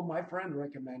says, "Oh, my friend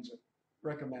recommends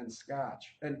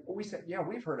scotch." And we said, "Yeah,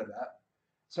 we've heard of that."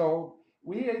 So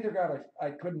we either got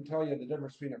I couldn't tell you the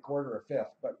difference between a quarter or a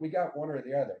fifth, but we got one or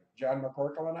the other, John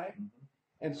McCorkle and I. Mm-hmm.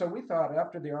 And so we thought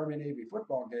after the Army Navy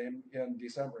football game in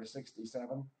December of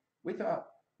 '67, we thought,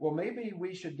 well, maybe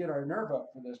we should get our nerve up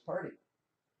for this party.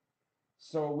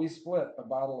 So we split a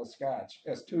bottle of scotch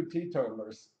as two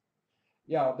teetotalers.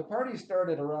 Yeah, the party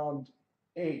started around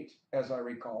 8, as I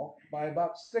recall. By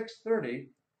about 6:30,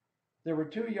 there were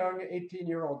two young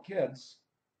 18-year-old kids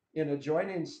in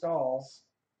adjoining stalls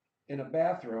in a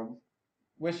bathroom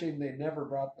wishing they'd never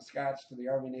brought the scotch to the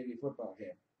Army Navy football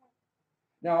game.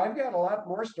 Now, I've got a lot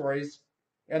more stories,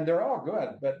 and they're all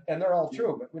good, and they're all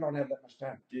true, but we don't have that much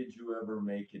time. Did you ever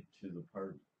make it to the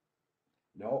party?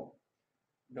 No,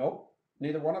 nope,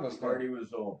 neither one of us The did. party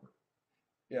was over.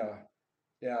 Yeah,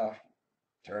 yeah.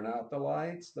 Turn out the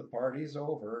lights, the party's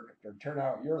over, or turn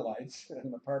out your lights,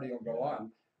 and the party will go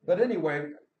on. But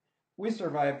anyway, we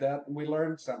survived that, and we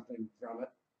learned something from it.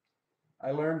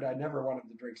 I learned I never wanted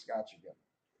to drink scotch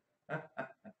again.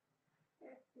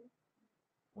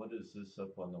 What is this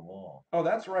up on the wall? Oh,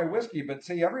 that's rye whiskey. But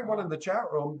see, everyone in the chat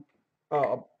room,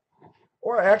 uh,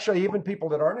 or actually even people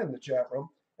that aren't in the chat room,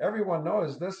 everyone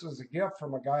knows this is a gift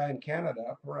from a guy in Canada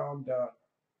up around a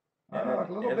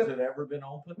little Has bit. it ever been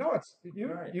opened? No, it's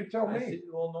you. Right. You tell I me. see,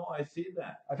 well, no, I see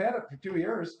that. I've had it for 2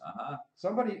 years. Uh-huh.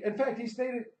 Somebody, in fact, he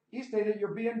stayed at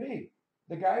your B&B.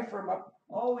 The guy from up.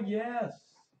 Oh, yes.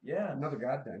 Yeah. Another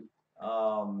god name.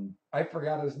 Um, I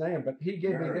forgot his name, but he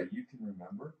gave me. You can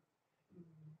remember.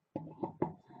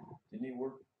 Didn't he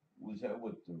work? Was that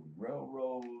with the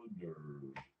railroad or?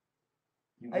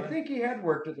 I think he had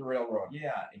worked at the railroad.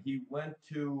 Yeah, he went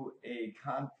to a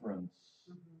conference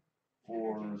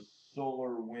for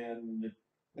solar wind.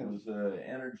 It was a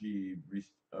energy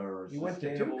or he went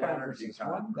to two conferences,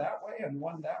 one that way and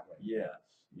one that way. Yes,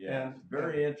 yes. And,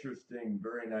 very interesting,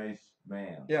 very nice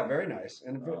man. Yeah, very nice,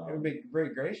 and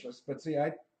very gracious. But see,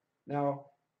 now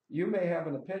you may have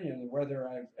an opinion of whether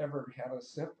I've ever had a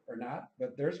sip or not,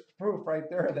 but there's proof right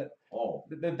there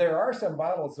that there are some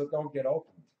bottles that don't get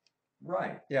opened.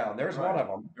 Right. Yeah, there's one of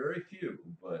them. Very few,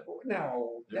 but now,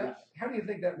 how do you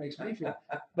think that makes me feel?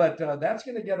 But that's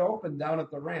going to get opened down at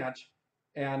the ranch,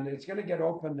 and it's going to get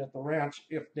opened at the ranch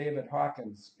if David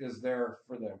Hawkins is there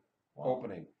for the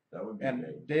opening. That would be and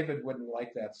David wouldn't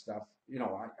like that stuff. You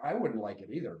know, I wouldn't like it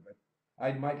either, but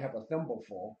I might have a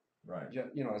thimbleful. Right.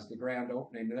 You know, as the grand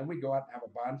opening, and then we go out and have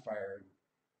a bonfire.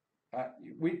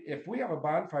 If we have a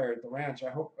bonfire at the ranch,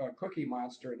 I hope Cookie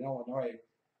Monster in Illinois.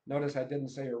 Notice I didn't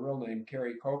say her real name,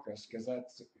 Carrie Kokas, because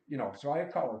that's, you know, so I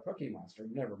call her Cookie Monster.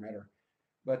 Never met her.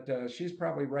 But she's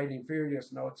probably writing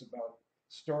furious notes about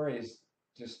stories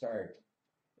to start.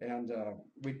 And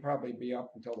we'd probably be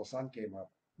up until the sun came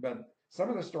up. But some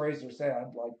of the stories are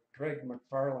sad, like Craig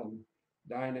McFarland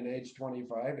dying at age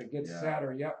 25. It gets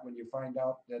sadder yet when you find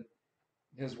out that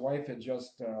his wife had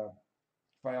just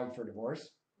filed for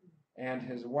divorce. And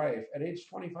his wife, at age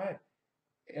 25,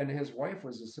 and his wife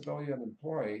was a civilian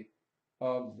employee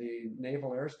of the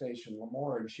Naval Air Station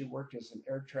Lemoore, and she worked as an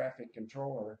air traffic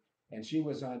controller, and she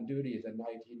was on duty the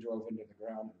night he drove into the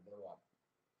ground and blew up.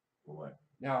 Boy.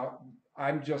 Now,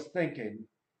 I'm just thinking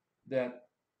that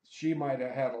she might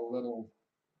have had a little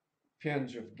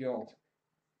pinch of guilt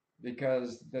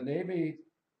because the Navy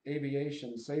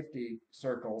aviation safety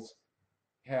circles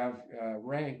have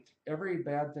ranked every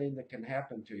bad thing that can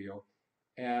happen to you.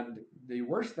 And the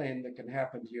worst thing that can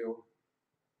happen to you,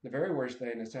 the very worst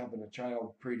thing, is having a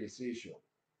child predecease you.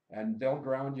 and they'll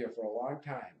ground you for a long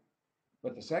time.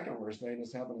 But the second worst thing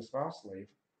is having a spouse leave,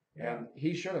 Yeah. and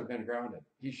he should have been grounded.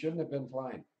 He shouldn't have been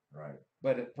flying. Right.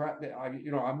 But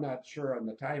I'm not sure on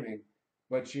the timing,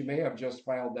 but she may have just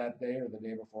filed that day or the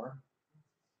day before.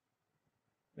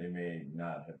 They may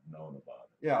not have known about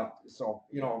it. Yeah, so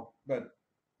but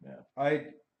Yeah.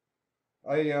 I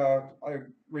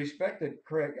respected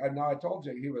Craig. Now I told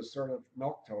you he was sort of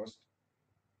milk toast.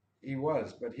 He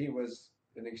was, but he was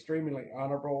an extremely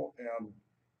honorable and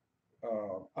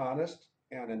honest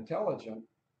and intelligent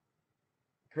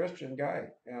Christian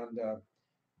guy. And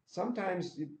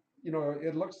sometimes,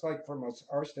 it looks like from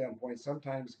our standpoint,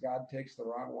 sometimes God takes the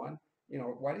wrong one.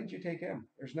 Why did you take him?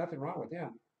 There's nothing wrong with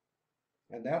him.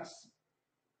 And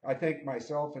I think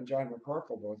myself and John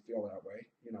McCorkle both feel that way.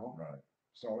 Right.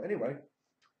 So anyway,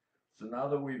 So now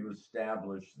that we've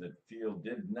established that Field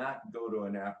did not go to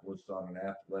Annapolis on an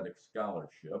athletic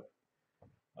scholarship,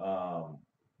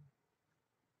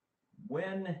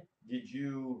 when did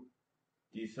you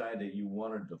decide that you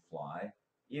wanted to fly?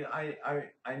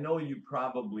 I know you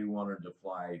probably wanted to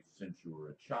fly since you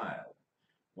were a child,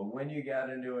 but when you got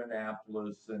into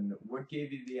Annapolis, and what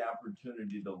gave you the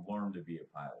opportunity to learn to be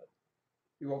a pilot?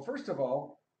 well, first of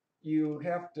all, you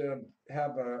have to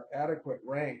have an adequate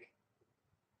rank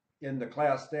in the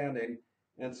class standing.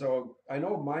 And so I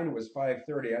know mine was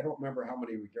 530. I don't remember how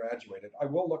many we graduated. I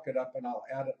will look it up and I'll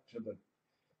add it to the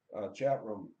chat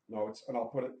room notes, and I'll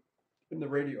put it in the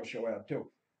radio show ad too.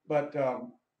 But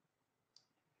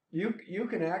you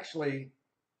can actually,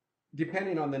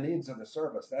 depending on the needs of the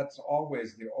service, that's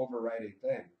always the overriding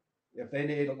thing. If they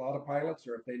need a lot of pilots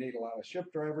or if they need a lot of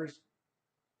ship drivers,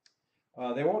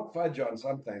 they won't fudge on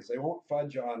some things. They won't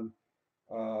fudge on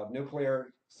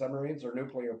nuclear submarines or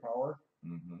nuclear power.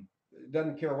 Mm-hmm. It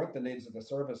doesn't care what the needs of the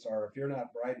service are. If you're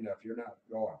not bright enough, you're not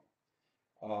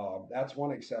going. That's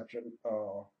one exception.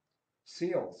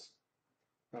 SEALs,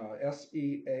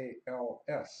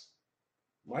 SEALS.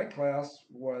 My class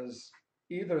was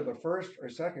either the first or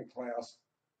second class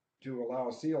to allow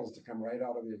SEALs to come right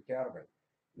out of the academy.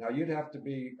 Now you'd have to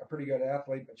be a pretty good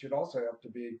athlete, but you'd also have to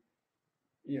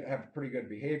have a pretty good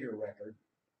behavior record.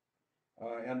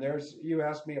 And you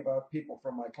asked me about people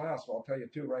from my class. Well, I'll tell you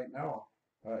two right now.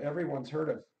 Everyone's heard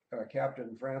of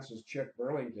Captain Francis Chick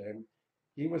Burlingame.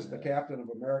 He was the captain of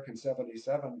American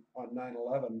 77 on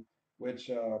 9/11, which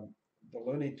the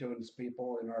Looney Tunes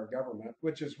people in our government,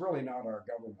 which is really not our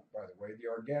government, by the way, the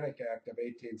Organic Act of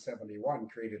 1871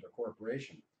 created a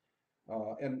corporation.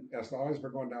 And as long as we're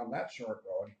going down that short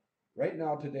road, right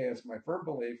now today, it's my firm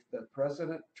belief that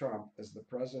President Trump is the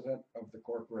president of the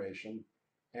corporation.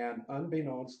 And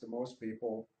unbeknownst to most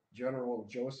people, General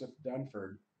Joseph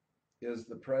Dunford is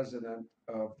the president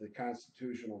of the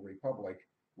Constitutional Republic,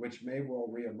 which may well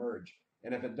reemerge.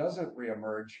 And if it doesn't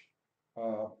reemerge,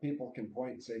 people can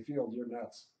point and say, Field, you're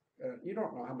nuts. You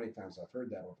don't know how many times I've heard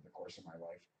that over the course of my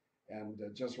life, and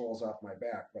it just rolls off my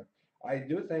back. But I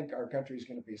do think our country is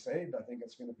going to be saved. I think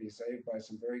it's going to be saved by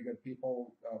some very good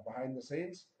people behind the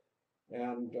scenes.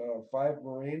 And 5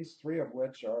 Marines, 3 of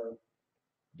which are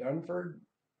Dunford,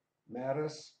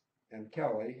 Mattis, and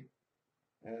Kelly.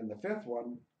 And the 5th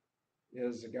one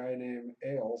is a guy named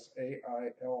Ailes,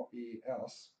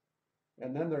 Ailes.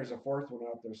 And then there's a 4th one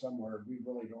out there somewhere. We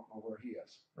really don't know where he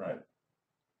is. Right.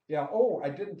 Yeah. Oh, I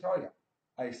didn't tell you.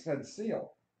 I said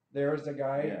SEAL. There's a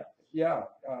guy. Yeah.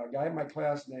 A guy in my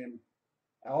class named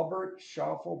Albert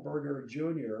Schaufelberger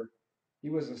Jr. He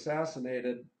was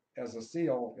assassinated as a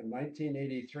SEAL in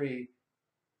 1983.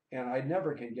 And I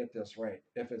never can get this right.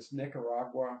 If it's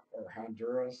Nicaragua or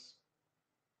Honduras.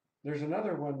 There's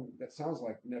another one that sounds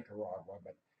like Nicaragua,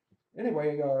 but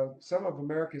anyway, some of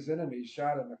America's enemies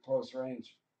shot him at close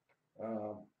range.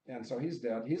 And so he's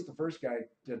dead. He's the first guy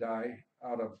to die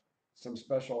out of some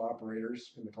special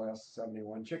operators in the class of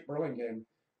 71. Chick Burlingame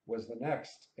was the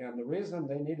next. And the reason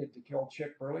they needed to kill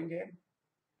Chick Burlingame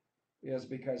is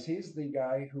because he's the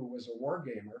guy who was a war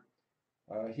gamer.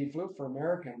 He flew for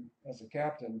American as a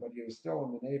captain, but he was still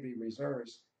in the Navy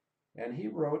Reserves. And he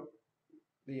wrote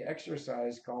the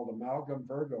exercise called Amalgam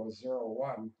Virgo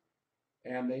 01.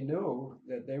 And they knew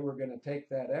that they were going to take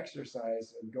that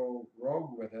exercise and go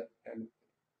rogue with it. And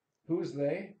who's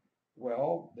they?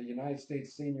 Well, the United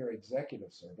States Senior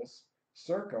Executive Service,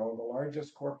 Serco, the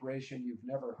largest corporation you've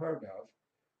never heard of.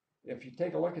 If you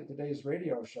take a look at today's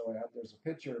radio show ad, there's a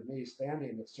picture of me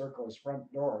standing at Serco's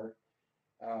front door.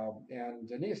 And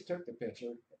Denise took the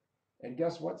picture. And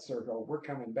guess what, Serco? We're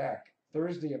coming back.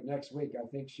 Thursday of next week, I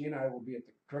think she and I will be at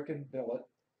the Crooked Billet,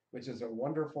 which is a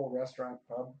wonderful restaurant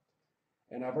pub.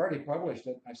 And I've already published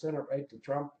it. I sent it right to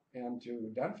Trump and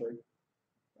to Dunford.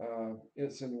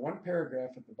 It's in one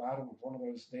paragraph at the bottom of one of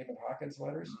those David Hawkins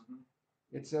letters. Mhm.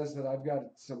 It says that I've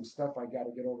got some stuff I got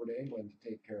to get over to England to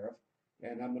take care of,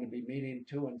 and I'm going to be meeting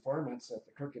two informants at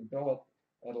the Crooked Billet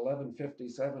at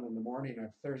 11:57 in the morning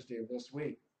of Thursday of this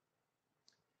week.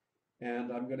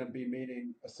 And I'm going to be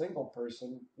meeting a single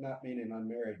person, not meaning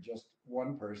unmarried, just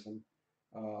one person,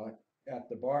 uh, at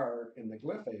the bar in the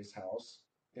Glyphace house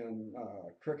in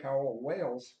Crickhowell,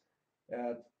 Wales,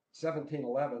 at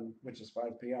 17:11, which is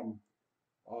 5 p.m.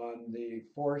 on the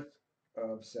 4th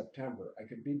of September. I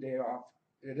could be day off.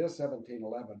 It is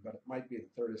 17:11, but it might be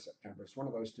the 3rd of September. It's one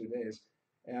of those 2 days,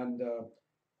 and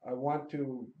I want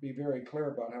to be very clear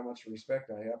about how much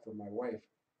respect I have for my wife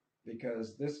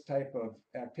because this type of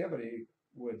activity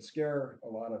would scare a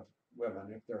lot of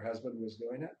women if their husband was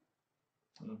doing it.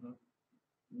 Mhm.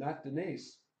 Not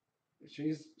Denise.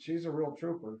 She's a real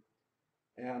trooper,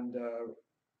 and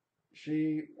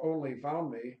she only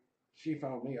found me. She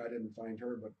found me. I didn't find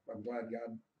her, but I'm glad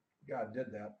God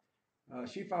did that.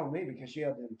 She found me because she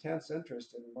had an intense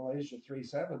interest in Malaysia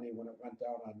 370 when it went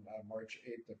down on March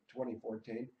 8th of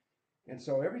 2014. And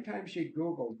so every time she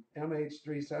Googled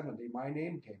MH370, my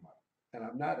name came up. And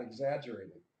I'm not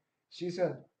exaggerating. She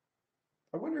said,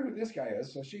 I wonder who this guy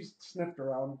is. So she sniffed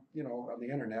around, on the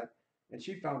internet, and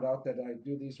she found out that I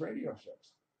do these radio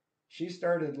shows. She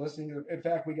started listening to, in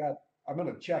fact, I'm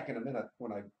going to check in a minute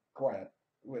when I quiet,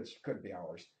 which could be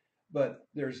hours. But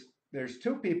there's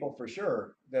two people for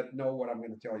sure that know what I'm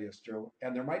going to tell you is true,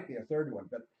 and there might be a third one.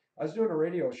 But I was doing a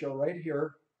radio show right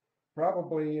here,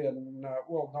 probably in,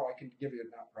 well, no, I can give you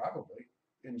not probably.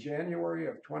 In January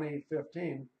of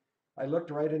 2015, I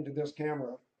looked right into this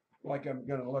camera like I'm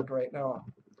going to look right now.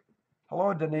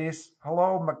 Hello, Denise.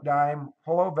 Hello, McDime.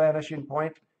 Hello, Vanishing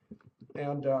Point.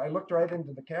 And I looked right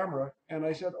into the camera and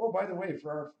I said, oh, by the way,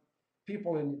 for our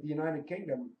people in the United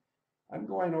Kingdom, I'm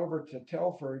going over to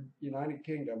Telford, United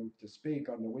Kingdom, to speak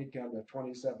on the weekend of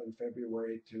 27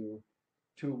 February to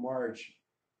 2 March.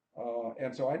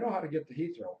 And so I know how to get to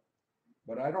Heathrow,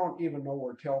 but I don't even know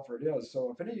where Telford is.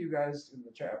 So if any of you guys in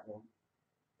the chat room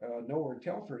know where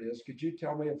Telford is, could you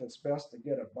tell me if it's best to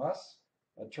get a bus,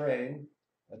 a train,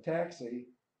 a taxi,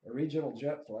 a regional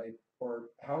jet flight, or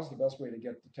how's the best way to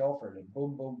get to Telford? And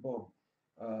boom, boom, boom.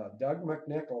 Doug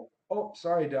McNichol. Oh,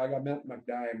 sorry, Doug, I meant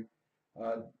McDime.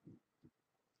 Uh,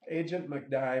 Agent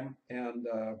McDime and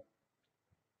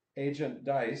Agent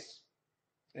Dice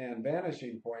and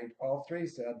Vanishing Point, all three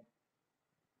said,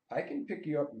 I can pick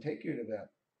you up and take you to that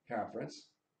conference.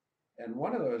 And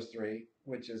one of those three,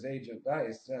 which is Agent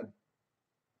Dice, said,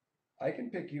 I can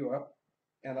pick you up.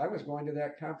 And I was going to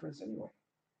that conference anyway.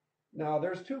 Now,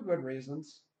 there's two good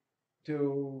reasons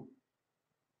to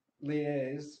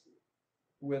liaise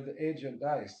with Agent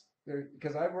Dice.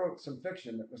 Because I wrote some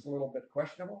fiction that was a little bit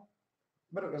questionable,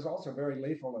 but it was also very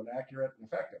lethal and accurate and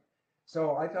effective.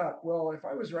 So I thought, well, if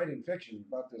I was writing fiction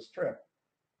about this trip,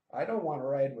 I don't want to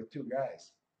ride with two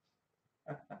guys.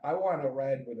 I want to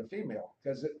ride with a female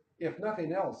because if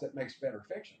nothing else, it makes better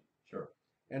fiction. Sure.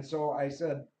 And so I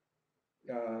said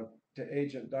to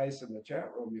Agent Dice in the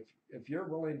chat room, if you're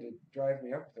willing to drive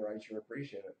me up there, I sure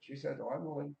appreciate it. She said, oh, I'm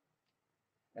willing.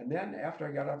 And then after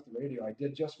I got off the radio, I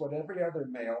did just what every other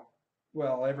male,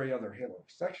 well, every other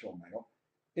heterosexual male,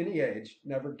 any age,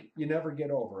 you never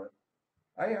get over it.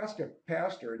 I asked a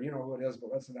pastor, and you know who it is, but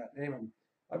let's not name him.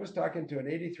 I was talking to an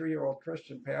 83-year-old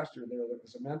Christian pastor there that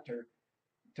was a mentor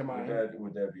to mine.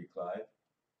 Would that be Clyde?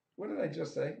 What did I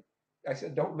just say? I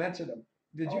said, don't mention him.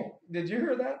 Did Oh. you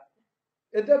hear that?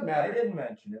 It doesn't matter. I didn't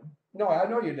mention him. No, I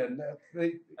know you didn't.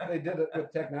 They did it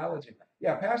with technology.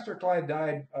 Yeah, Pastor Clyde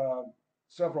died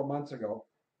several months ago,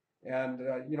 and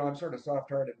I'm sort of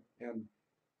soft-hearted, and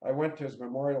I went to his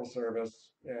memorial service,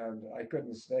 and I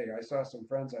couldn't stay. I saw some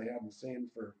friends I hadn't seen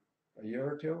for a year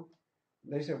or two.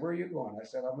 They said, "Where are you going?" I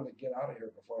said, "I'm going to get out of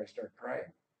here before I start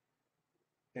crying."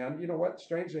 And you know what?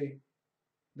 Strangely,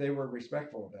 they were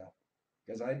respectful of that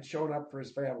because I'd shown up for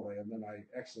his family, and then I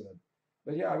exited.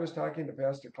 But yeah, I was talking to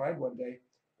Pastor Clyde one day,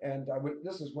 and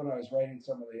this is when I was writing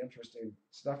some of the interesting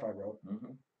stuff I wrote.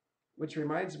 Mm-hmm. Which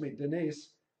reminds me,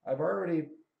 Denise, I've already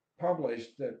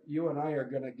published that you and I are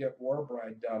going to get War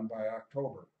Bride done by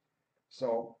October.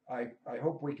 So I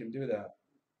hope we can do that.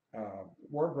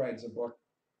 War Bride's a book.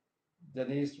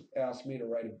 Denise asked me to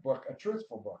write a book, a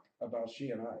truthful book about she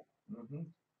and I. Mm-hmm.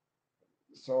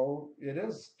 So it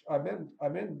is. I'm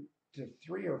in to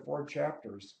 3 or 4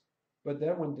 chapters. But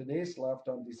then when Denise left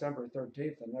on December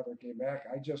 13th and never came back,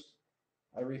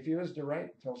 I refused to write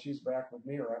until she's back with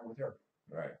me or I'm with her.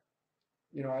 Right.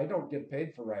 I don't get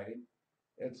paid for writing.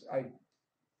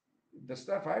 The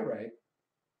stuff I write.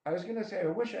 I was going to say, I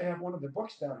wish I had one of the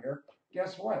books down here.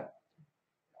 Guess what?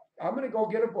 I'm going to go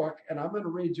get a book and I'm going to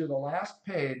read you the last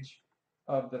page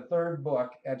of the third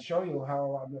book and show you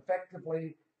how I'm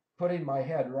effectively putting my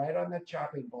head right on the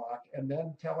chopping block and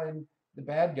then telling the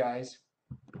bad guys,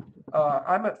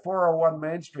 I'm at 401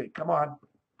 Main Street. Come on.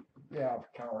 Yeah,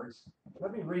 cowards.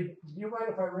 Let me read. Do you mind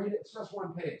if I read it? It's just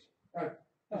one page.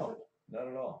 No, not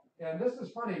at all. And this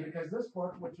is funny because this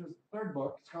book, which is the third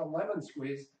book, it's called Lemon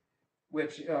Squeeze,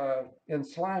 which in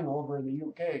slang over in the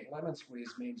UK, lemon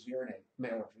squeeze means urinate,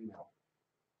 male or female.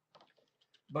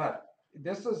 But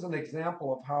this is an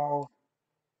example of how,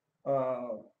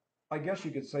 I guess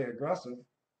you could say, aggressive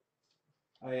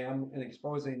I am in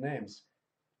exposing names.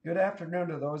 Good afternoon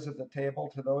to those at the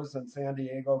table, to those in San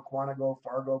Diego, Quantico,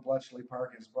 Fargo, Bletchley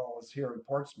Park, as well as here in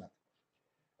Portsmouth.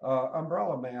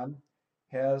 Umbrella Man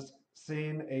has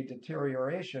seen a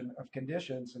deterioration of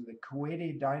conditions in the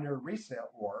Kuwaiti diner reset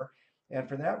war, and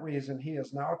for that reason, he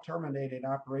is now terminating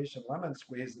Operation Lemon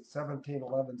Squeeze at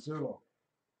 1711 Zulu.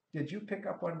 Did you pick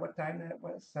up on what time that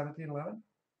was? 1711?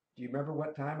 Do you remember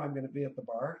what time I'm going to be at the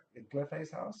bar in Cliff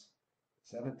A's house?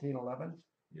 1711?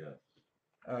 Yes.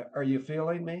 Are you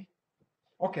feeling me?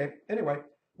 Okay, anyway,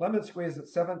 Lemon Squeeze at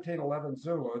 1711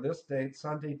 Zulu, this date,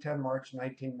 Sunday, 10 March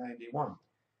 1991.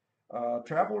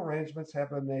 Travel arrangements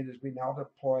have been made as we now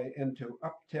deploy into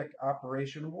uptick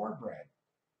Operation War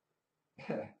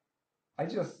Brag. I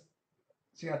just,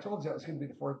 see, I told you that was going to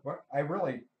be the fourth book. I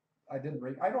didn't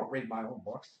read, I don't read my own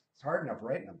books. It's hard enough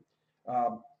writing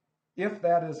them. If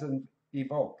that isn't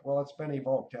evoked, well, it's been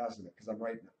evoked, hasn't it? Because I'm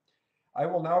writing it. I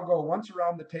will now go once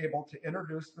around the table to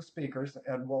introduce the speakers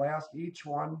and will ask each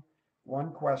one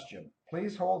question.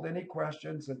 Please hold any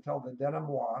questions until the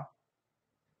denouement,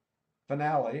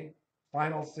 finale,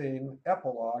 final scene,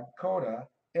 epilogue, coda,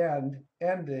 end,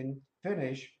 ending,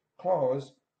 finish,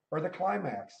 close, or the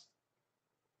climax.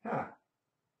 Huh.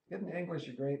 Isn't English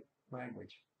a great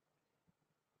language?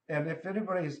 And if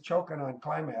anybody's choking on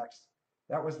climax,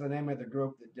 that was the name of the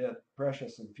group that did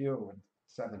Precious and Few in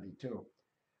 72.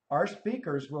 Our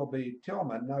speakers will be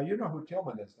Tillman. Now, you know who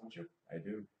Tillman is, don't you? I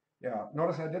do. Yeah.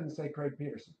 Notice I didn't say Craig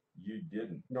Peterson. You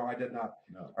didn't. No, I did not.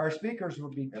 No. Our speakers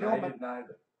will be And Tillman. I didn't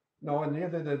either. No, and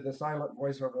neither did the silent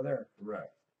voice over there.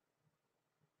 Correct.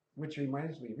 Which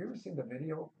reminds me, have you ever seen the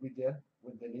video we did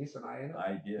with Denise and I in it?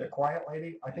 I did. The Quiet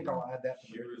Lady? I think I'll add that to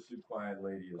She was the quiet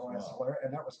lady as that's well. hilarious.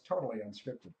 And that was totally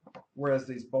unscripted. Whereas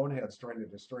these boneheads trying to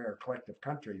destroy our collective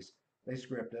countries, they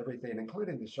script everything,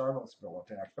 including the Charlottesville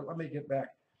attack. But let me get back.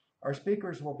 Our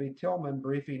speakers will be Tillman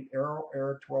briefing Arrow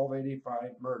Air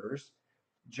 1285 murders,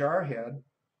 Jarhead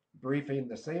briefing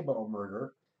the Sabo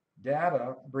murder,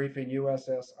 Data briefing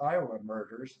USS Iowa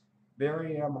murders,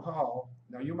 Barry M. Hall.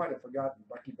 Now you might have forgotten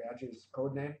Bucky Badger's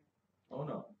code name. Oh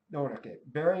no. No, okay.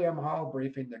 Barry M. Hall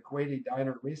briefing the Kuwaiti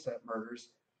diner reset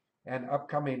murders and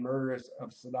upcoming murders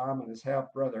of Saddam and his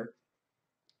half-brother.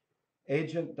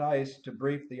 Agent Dice to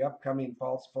brief the upcoming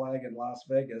false flag in Las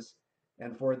Vegas.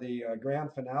 And for the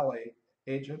grand finale,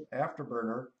 Agent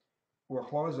Afterburner will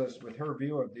close us with her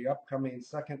view of the upcoming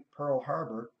second Pearl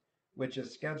Harbor, which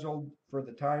is scheduled for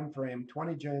the time frame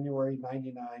 20 January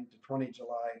 99 to 20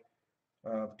 July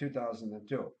of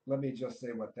 2002. Let me just say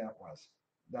what that was.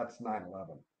 That's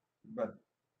 9/11. But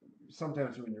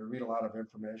sometimes when you read a lot of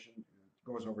information, it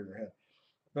goes over your head.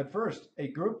 But first, a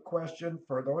group question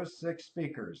for those 6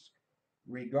 speakers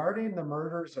regarding the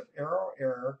murders of Arrow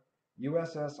Air,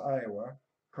 USS Iowa,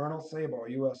 Colonel Sabo,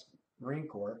 U.S. Marine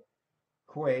Corps,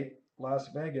 Kuwait, Las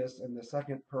Vegas, and the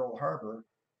second Pearl Harbor.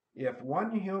 If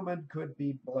one human could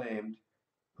be blamed,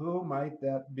 who might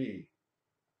that be?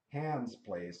 Hands,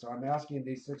 please. So I'm asking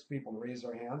these 6 people to raise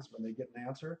their hands when they get an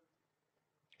answer.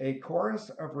 A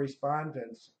chorus of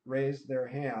respondents raised their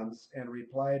hands and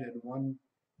replied in one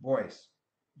voice,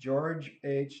 George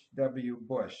H.W.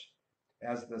 Bush,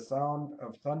 as the sound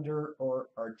of thunder or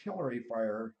artillery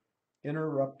fire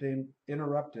interrupted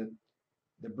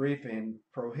the briefing,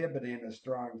 prohibiting a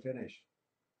strong finish.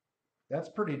 That's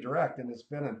pretty direct, and it's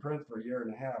been in print for a year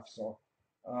and a half. So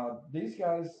these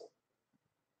guys,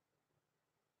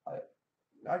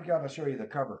 I've got to show you the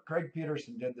cover. Craig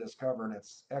Peterson did this cover, and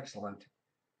it's excellent.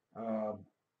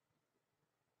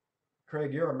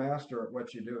 Craig, you're a master at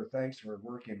what you do. Thanks for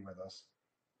working with us.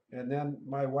 And then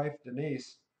my wife,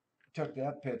 Denise, took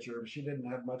that picture. She didn't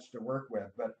have much to work with,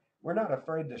 but we're not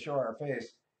afraid to show our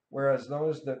face. Whereas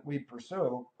those that we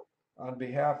pursue on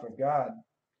behalf of God,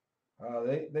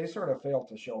 they sort of fail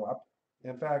to show up.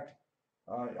 In fact,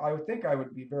 I would think I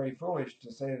would be very foolish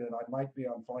to say that I might be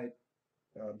on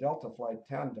Delta Flight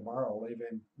 10 tomorrow,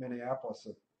 leaving Minneapolis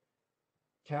at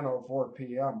 10:04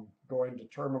 p.m., going to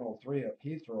Terminal 3 at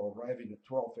Heathrow, arriving at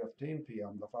 12:15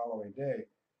 p.m. the following day.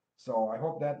 So I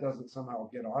hope that doesn't somehow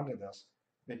get onto this.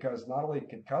 because not only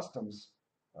could customs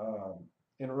um,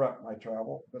 interrupt my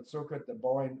travel, but so could the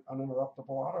Boeing uninterruptible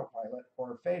autopilot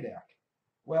or FADEC.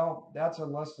 Well, that's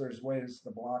unless there's ways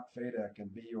to block FADEC and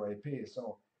BUAP.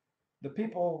 So the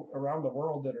people around the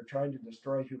world that are trying to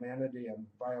destroy humanity and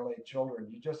violate children,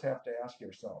 you just have to ask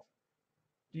yourself,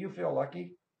 do you feel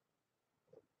lucky?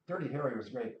 Dirty Harry was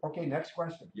great. Okay, next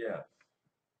question. Yeah.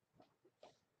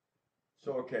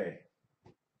 So, okay,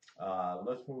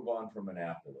 let's move on from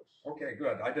Annapolis. Okay,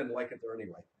 good. I didn't like it there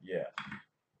anyway. Yeah,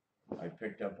 I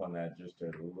picked up on that just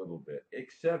a little bit.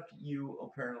 Except you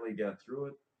apparently got through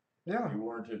it. Yeah. You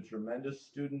weren't a tremendous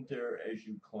student there, as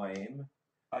you claim.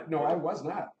 No, I was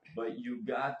not. But you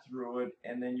got through it,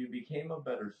 and then you became a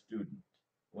better student.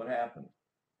 What happened?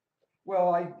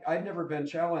 Well, I'd never been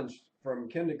challenged from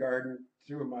kindergarten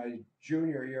through my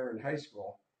junior year in high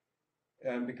school.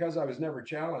 And because I was never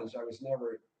challenged, I was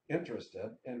never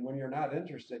interested. And when you're not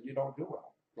interested, you don't do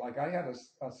well. Like I had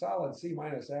a solid C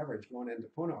minus average going into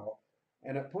Punahou.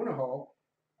 And at Punahou,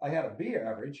 I had a B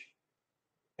average.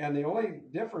 And the only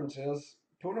difference is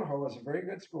Punahou is a very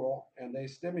good school and they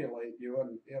stimulate you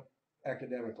and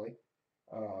academically.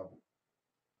 Uh,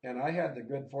 and I had the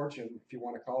good fortune, if you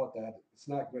want to call it that. It's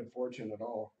not good fortune at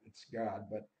all. It's God.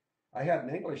 But I had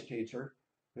an English teacher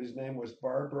whose name was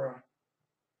Barbara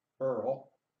Earl,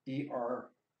 Earle,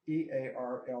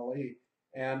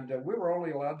 and we were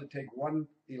only allowed to take one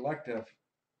elective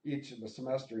each of the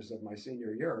semesters of my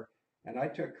senior year, and I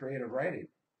took creative writing.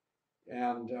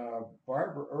 And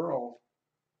Barbara Earl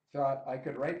thought I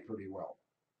could write pretty well,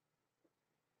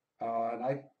 and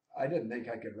I didn't think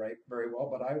I could write very well,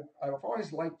 but I've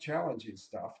always liked challenging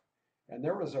stuff, and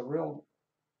there was a real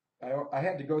I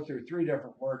had to go through three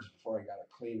different words before I got a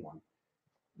clean one.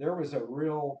 There was a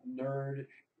real nerd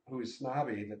who was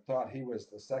snobby that thought he was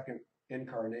the second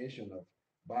incarnation of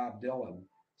Bob Dylan.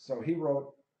 So he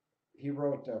wrote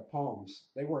poems.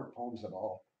 They weren't poems at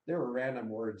all. They were random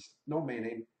words, no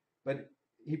meaning. But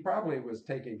he probably was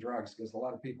taking drugs because a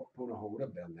lot of people at Punahou would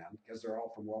have been then because they're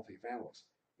all from wealthy families,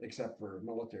 except for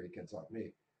military kids like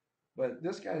me. But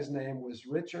this guy's name was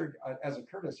Richard, as a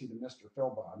courtesy to Mr.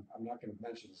 Philbon. I'm not going to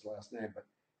mention his last name, but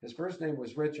his first name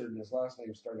was Richard and his last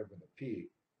name started with a P,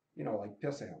 like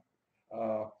pissant.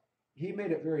 Uh, he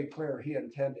made it very clear he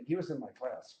intended, he was in my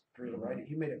class, creative writing.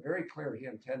 He made it very clear he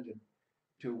intended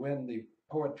to win the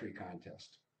poetry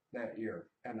contest that year.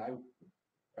 And I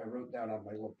wrote down on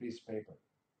my little piece of paper,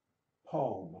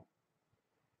 poem.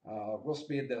 We'll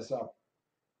speed this up.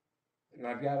 And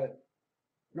I've got it.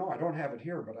 No, I don't have it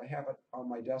here, but I have it on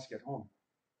my desk at home.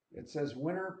 It says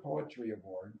Winter Poetry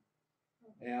Award,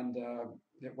 and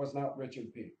it was not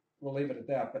Richard P. We'll leave it at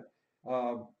that. But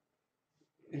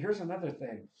here's another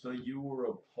thing. So you were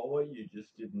a poet, you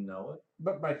just didn't know it?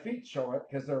 But my feet show it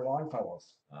because they're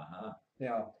Longfellows. Uh-huh.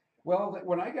 Yeah. Well,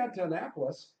 when I got to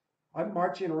Annapolis, I'm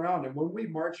marching around, and when we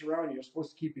march around, you're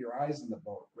supposed to keep your eyes in the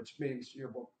boat, which means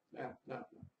you're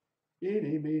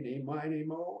eeny, meeny, miny,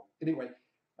 mo. Anyway,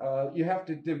 you have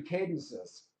to do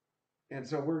cadences. And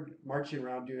so we're marching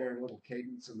around doing a little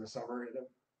cadence in the summer. It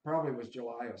probably was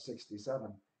July of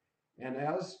 '67. And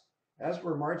as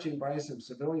we're marching by some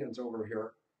civilians over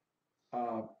here,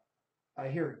 I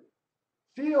hear,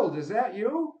 Field, is that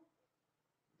you?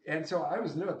 And so I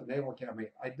was new at the Naval Academy.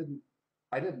 I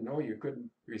didn't know you couldn't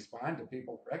respond to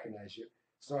people that recognize you.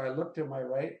 So I looked to my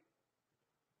right.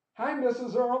 Hi,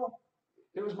 Mrs. Earl.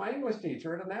 It was my English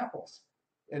teacher at Annapolis.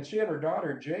 And she and her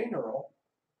daughter, Jane Earl,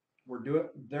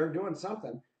 they're doing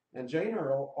something. And Jane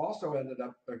Earl also ended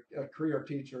up a career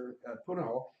teacher at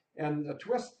Punahou. And a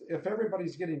twist, if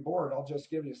everybody's getting bored, I'll just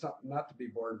give you something not to be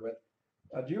bored with.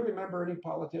 Do you remember any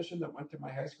politician that went to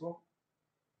my high school?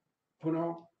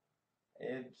 Punahou?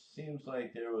 It seems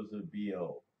like there was a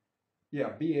BO.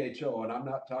 Yeah, BHO, and I'm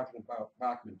not talking about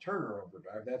Bachman Turner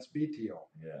Overdrive, that's BTO.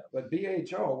 Yeah. But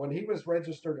BHO, when he was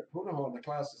registered at Punahou in the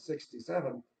class of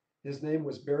 '67, his name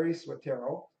was Barry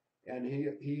Swatero, and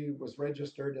he was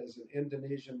registered as an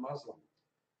Indonesian Muslim.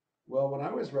 Well, when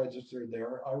I was registered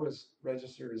there, I was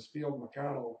registered as Field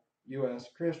McConnell, U.S.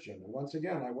 Christian. And once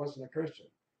again, I wasn't a Christian.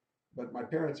 But my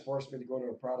parents forced me to go to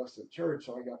a Protestant church,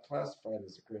 so I got classified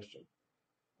as a Christian.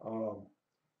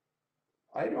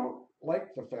 I don't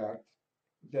like the fact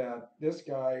that this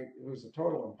guy, who's a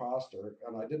total imposter,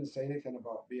 and I didn't say anything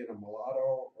about being a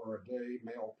mulatto or a gay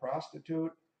male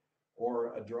prostitute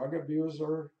or a drug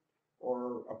abuser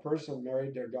or a person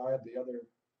married to a guy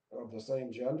of the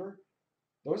same gender.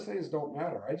 Those things don't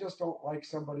matter. I just don't like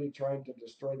somebody trying to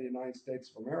destroy the United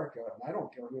States of America, and I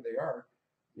don't care who they are.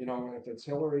 If it's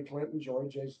Hillary Clinton,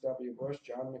 George H.W. Bush,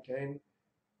 John McCain,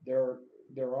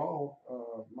 they're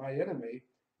all my enemy.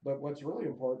 But what's really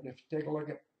important, if you take a look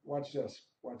at watch this,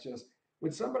 watch this.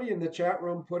 Would somebody in the chat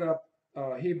room put up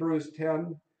Hebrews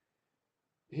 10,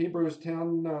 Hebrews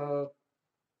 10,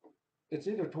 it's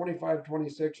either 25,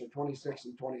 26 or 26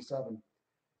 and 27.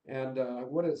 And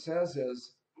what it says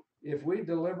is, if we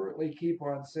deliberately keep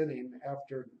on sinning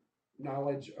after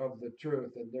knowledge of the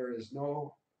truth, and there is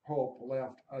no hope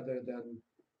left other than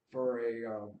for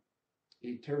a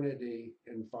eternity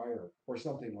in fire or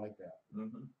something like that.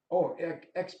 Mm-hmm. Oh,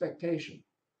 expectation,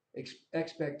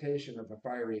 expectation of a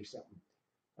fiery something.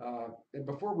 And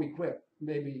before we quit,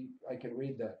 maybe I can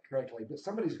read that correctly, but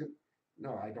somebody's going to,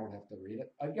 no, I don't have to read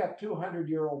it. I've got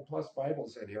 200-year-old plus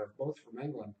Bibles in here, both from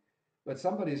England, but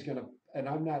somebody's going to, and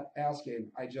I'm not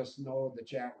asking, I just know the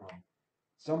chat room.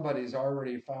 Somebody's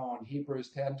already found Hebrews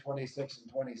 10, 26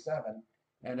 and 27.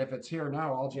 And if it's here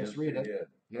now, I'll just read it.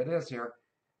 It is here.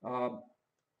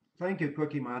 Thank you,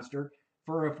 Cookie Monster.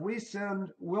 For if we sin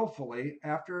willfully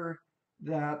after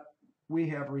that we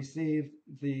have received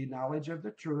the knowledge of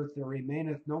the truth, there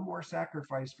remaineth no more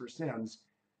sacrifice for sins,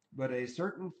 but a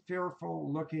certain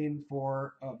fearful looking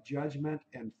for of judgment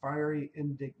and fiery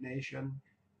indignation,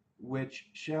 which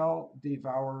shall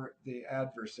devour the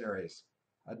adversaries.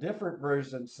 A different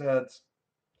version says,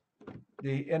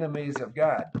 the enemies of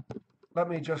God. Let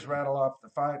me just rattle off the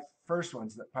 5 first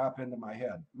ones that pop into my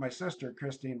head. My sister,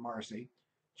 Christine Marcy,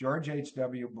 George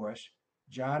H.W. Bush,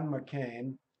 John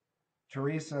McCain,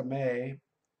 Theresa May,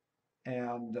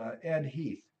 and Ed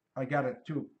Heath. I got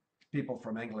 2 people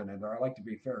from England in there. I like to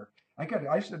be fair. I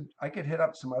could hit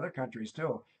up some other countries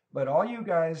too. But all you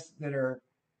guys that are,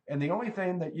 and the only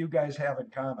thing that you guys have in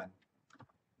common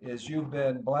is you've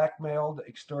been blackmailed,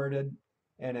 extorted,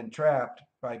 and entrapped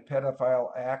by pedophile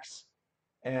acts.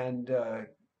 And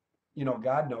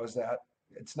God knows that.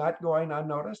 It's not going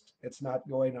unnoticed. It's not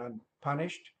going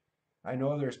unpunished. I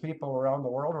know there's people around the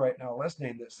world right now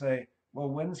listening that say, well,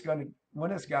 when is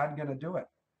God going to do it?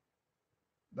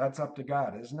 That's up to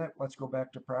God, isn't it? Let's go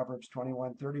back to Proverbs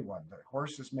 21:31. The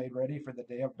horse is made ready for the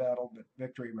day of battle, but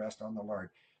victory rests on the Lord.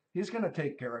 He's going to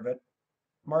take care of it.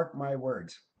 Mark my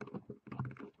words.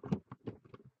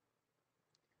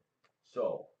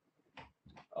 So,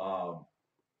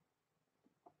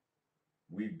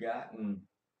 we've gotten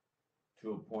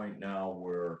to a point now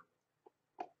where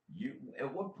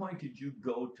at what point did you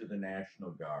go to the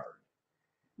National Guard?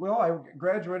 Well, I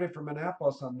graduated from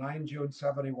Annapolis on 9 June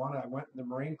 71. I went in the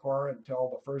Marine Corps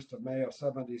until the 1st of May of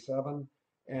 77.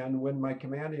 And when my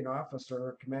commanding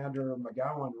officer, Commander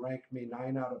McGowan, ranked me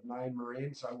 9 out of 9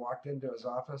 Marines, I walked into his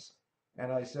office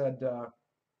and I said,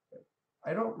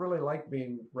 I don't really like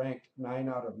being ranked 9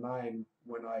 out of 9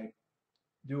 when I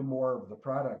do more of the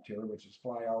product here, which is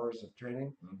fly hours of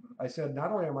training. Mm-hmm. I said,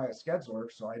 not only am I a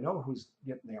scheduler, so I know who's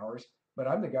getting the hours, but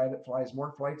I'm the guy that flies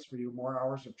more flights for you, more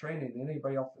hours of training than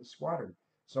anybody else in the squadron.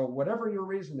 So whatever your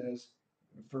reason is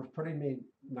for putting me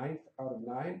 9th out of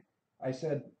 9, I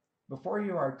said, before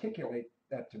you articulate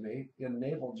that to me in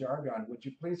naval jargon, would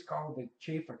you please call the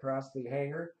chief across the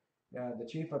hangar, the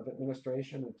chief of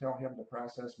administration, and tell him to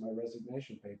process my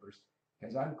resignation papers,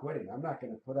 because I'm quitting. I'm not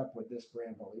going to put up with this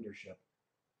brand of leadership.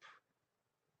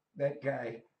 That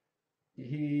guy,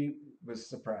 he was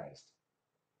surprised.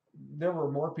 There were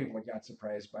more people that got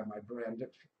surprised by my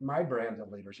brand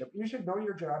of leadership. You should know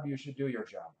your job. You should do your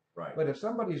job. Right. But if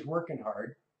somebody's working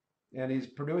hard and he's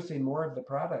producing more of the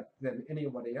product than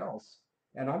anybody else,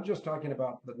 and I'm just talking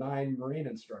about the 9 Marine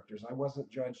instructors. I wasn't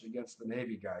judged against the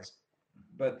Navy guys,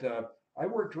 but I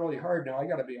worked really hard. Now I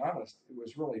got to be honest, it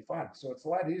was really fun. So it's a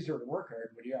lot easier to work hard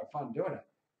when you have fun doing it.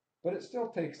 But it still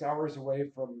takes hours away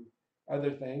from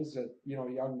other things that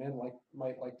young men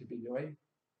might like to be doing.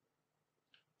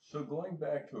 So going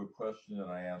back to a question that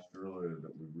I asked earlier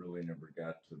that we really never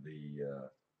got to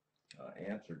the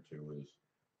answer to is,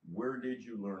 where did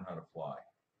you learn how to fly?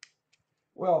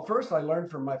 Well, first I learned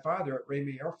from my father at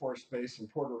Ramey Air Force Base in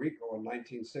Puerto Rico in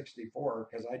 1964,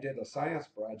 because I did a science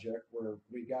project where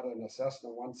we got in a Cessna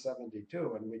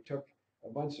 172 and we took a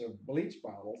bunch of bleach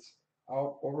bottles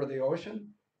out over the ocean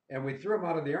and we threw them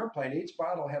out of the airplane. Each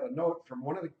bottle had a note from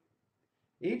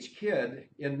each kid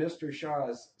in Mr.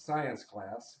 Shaw's science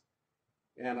class,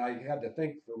 and I had to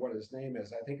think for what his name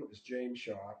is. I think it was James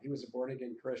Shaw. He was a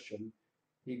born-again Christian.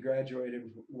 He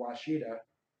graduated from Washita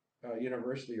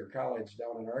University or college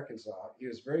down in Arkansas. He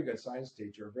was a very good science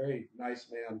teacher, very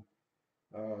nice man.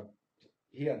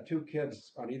 He had 2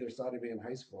 kids on either side of me in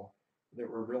high school that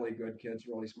were really good kids,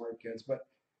 really smart kids. But,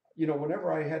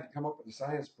 whenever I had to come up with a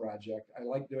science project, I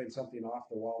liked doing something off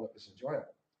the wall that was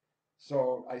enjoyable.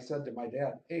 So I said to my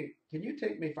dad, hey, can you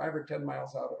take me 5 or 10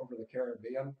 miles out over the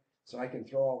Caribbean so I can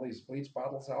throw all these bleach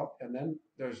bottles out? And then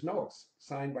there's notes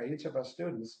signed by each of us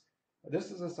students.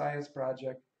 This is a science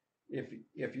project.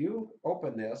 if you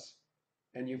open this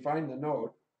and you find the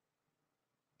note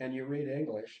and you read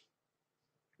English,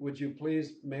 would you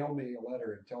please mail me a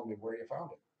letter and tell me where you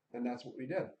found it? And that's what we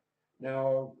did.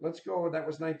 Now, let's go, that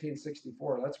was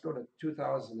 1964. Let's go to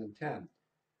 2010.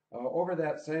 Over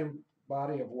that same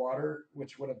body of water,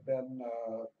 which would have been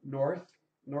north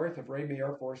of Ramey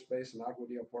Air Force Base in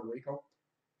Aguadilla, Puerto Rico,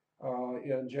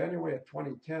 in January of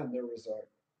 2010,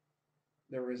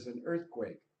 there was an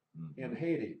earthquake in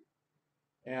Haiti.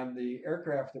 And the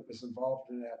aircraft that was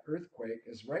involved in that earthquake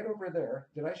is right over there.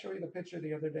 Did I show you the picture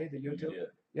the other day, the U-2? You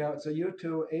did. Yeah, it's a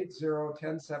U-2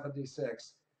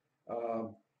 801076.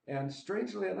 And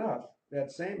strangely enough,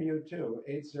 that same U-2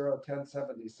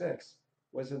 801076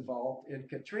 was involved in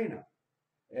Katrina.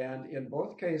 And in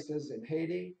both cases, in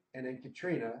Haiti and in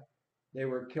Katrina, they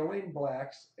were killing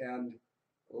blacks. And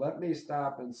let me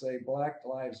stop and say Black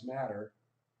Lives Matter.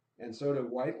 And so do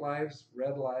white lives,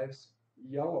 red lives,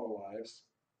 yellow lives.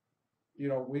 You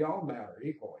know, we all matter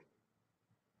equally.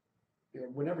 You know,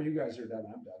 whenever you guys are done,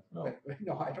 I'm done. No.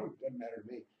 No, I don't, it doesn't matter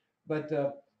to me. But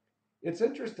it's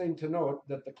interesting to note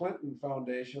that the Clinton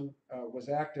Foundation was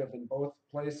active in both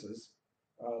places.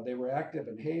 They were active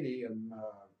in Haiti in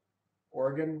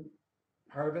organ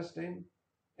harvesting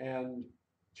and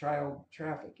child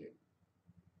trafficking.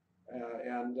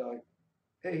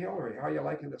 Hey, Hillary, how are you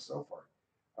liking this so far?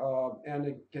 And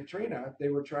in Katrina, they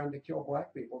were trying to kill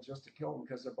black people just to kill them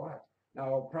because they're black.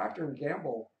 Now, Procter and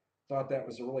Gamble thought that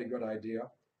was a really good idea.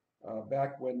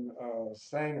 Back when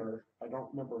Sanger, I don't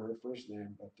remember her first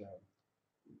name, but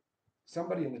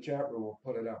somebody in the chat room will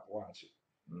put it up, watch it.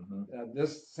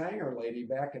 This Sanger lady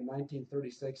back in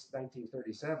 1936,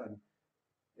 1937,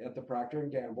 at the Procter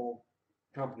and Gamble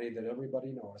company that everybody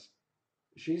knows,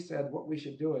 she said what we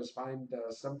should do is find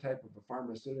some type of a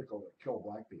pharmaceutical that kill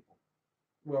black people.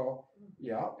 Well,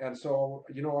 yeah, and so,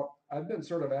 you know, I've been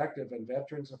sort of active in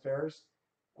Veterans Affairs,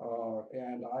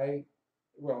 and I've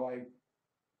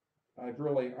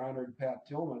really honored Pat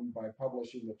Tillman by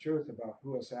publishing the truth about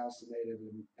who assassinated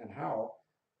and how,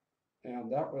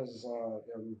 and that was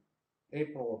in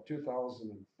April of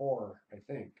 2004, I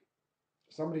think.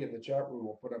 Somebody in the chat room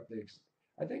will put up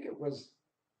I think it was,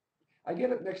 I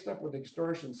get it mixed up with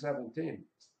Extortion 17.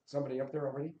 Somebody up there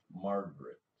already?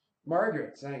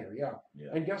 Margaret Sanger, yeah.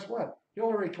 And guess what?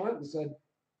 Hillary Clinton said,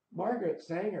 Margaret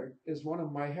Sanger is one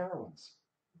of my heroines.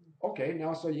 Okay,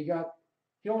 now so you got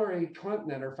Hillary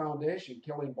Clinton and her foundation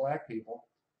killing black people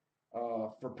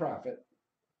for profit.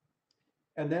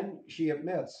 And then she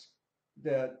admits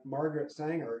that Margaret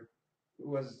Sanger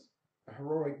was a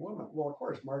heroic woman. Well, of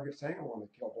course, Margaret Sanger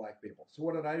wanted to kill black people. So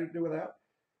what did I do with that?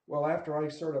 Well, after I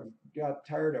sort of got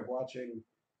tired of watching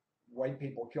white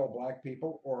people kill black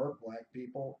people, or black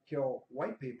people kill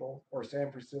white people, or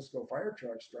San Francisco fire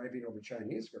trucks driving over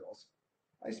Chinese girls,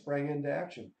 I sprang into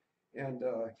action. And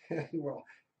well,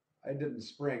 I didn't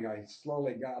spring. I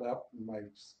slowly got up, and my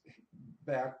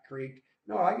back creaked.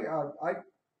 No,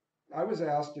 I was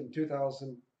asked in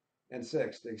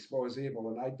 2006 to expose evil,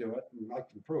 and I do it, and I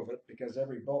can prove it because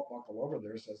every belt buckle over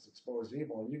there says expose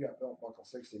evil, and you got belt buckle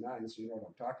 69, so you know what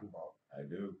I'm talking about. I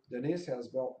do. Denise has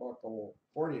belt buckle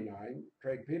 49,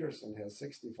 Craig Peterson has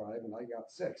 65, and I got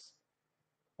 6.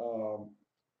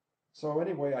 So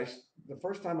anyway, the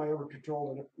first time I ever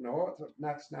controlled it, no,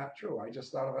 that's not true. I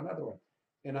just thought of another one.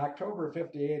 In October of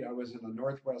 '58, I was in the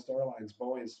Northwest Airlines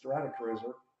Boeing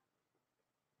Stratocruiser.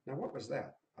 Now, what was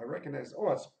that? I recognize,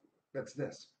 oh, it's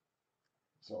this.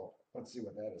 So let's see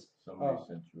what that is. Somebody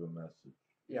sent you a message.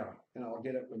 Yeah, and I'll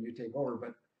get it when you take over.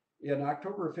 But in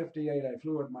October of '58, I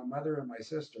flew with my mother and my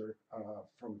sister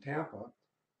from Tampa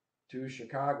to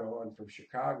Chicago, and from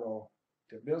Chicago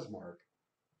to Bismarck.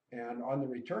 And on the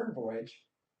return voyage,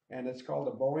 and it's called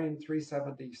a Boeing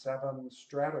 377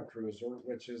 Stratocruiser,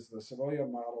 which is the civilian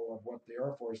model of what the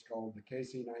Air Force called the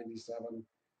KC-97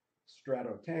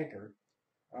 Stratotanker.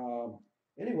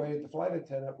 Anyway, the flight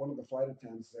attendant, one of the flight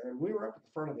attendants there, and we were up at the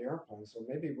front of the airplane, so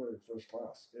maybe we were in first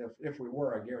class. If we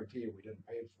were, I guarantee you we didn't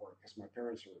pay for it because my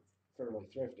parents were fairly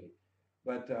thrifty.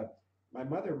 But my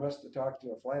mother must have talked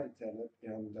to a flight attendant,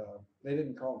 and they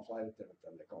didn't call him flight attendant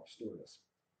then, they called him stewardess.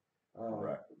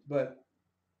 Correct. But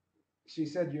she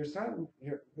said, your son,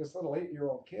 this little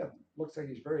 8-year-old kid, looks like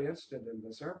he's very interested in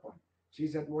this airplane. She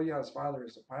said, well, yeah, his father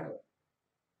is a pilot.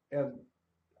 And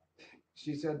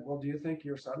she said, well, do you think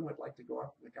your son would like to go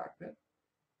up in the cockpit?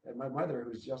 And my mother,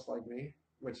 who's just like me,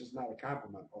 which is not a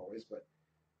compliment always, but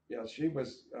yeah, she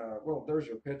was, well, there's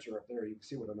your picture up there. You can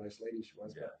see what a nice lady she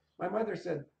was. Yeah. My mother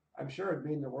said, I'm sure it'd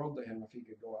mean the world to him if he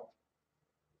could go up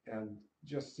and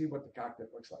just see what the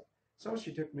cockpit looks like. So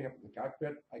she took me up in the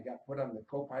cockpit. I got put on the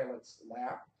co-pilot's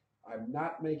lap. I'm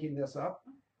not making this up.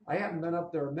 I hadn't been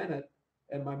up there a minute,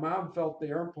 and my mom felt the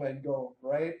airplane go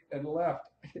right and left.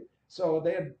 So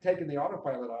they had taken the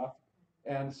autopilot off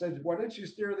and said, "Why didn't you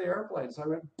steer the airplane?" So I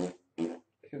went,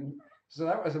 and so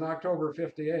that was in October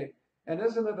 '58. And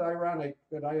isn't it ironic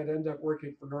that I had ended up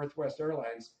working for Northwest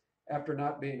Airlines after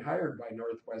not being hired by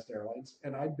Northwest Airlines,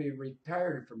 and I'd be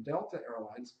retired from Delta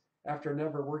Airlines after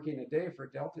never working a day for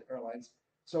Delta Airlines.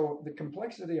 So the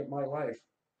complexity of my life,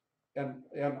 and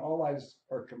all lives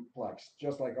are complex,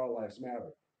 just like all lives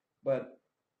matter. But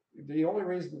the only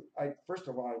reason first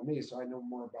of all, I'm me, so I know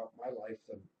more about my life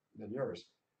than yours.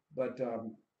 But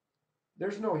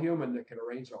there's no human that can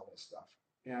arrange all this stuff,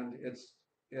 and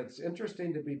it's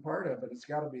interesting to be part of it. It's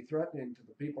got to be threatening to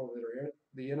the people that are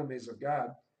the enemies of God,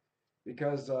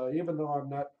 because even though I'm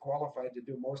not qualified to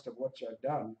do most of what I've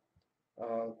done,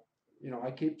 uh,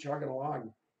 I keep chugging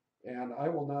along, and I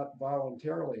will not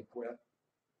voluntarily quit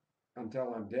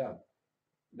until I'm dead.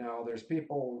 Now, there's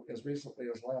people as recently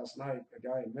as last night, a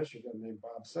guy in Michigan named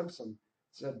Bob Simpson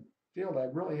said, Field,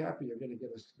 I'm really happy you're going to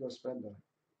get us to go spend a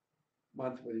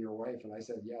month with your wife. And I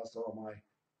said, yeah, so am I.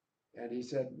 And he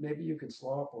said, maybe you can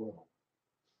slow up a little.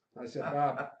 I said,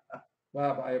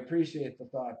 Bob, I appreciate the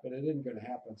thought, but it isn't going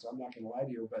to happen. So I'm not going to lie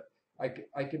to you, but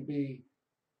I can be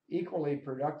equally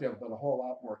productive, but a whole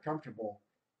lot more comfortable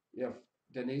if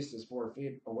Denise is 4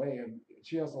 feet away and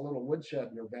she has a little woodshed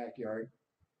in her backyard.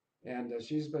 And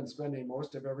she's been spending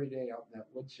most of every day out in that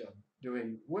woodshed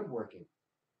doing woodworking.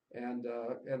 And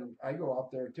I go out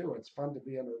there too. It's fun to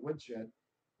be in her woodshed.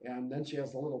 And then she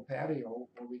has a little patio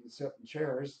where we can sit in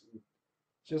chairs and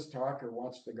just talk or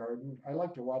watch the garden. I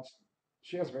like to watch.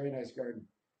 She has a very nice garden.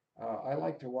 I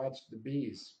like to watch the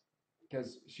bees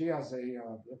because she has they're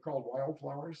called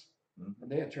wildflowers, Mhm.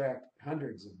 and they attract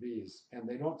hundreds of bees, and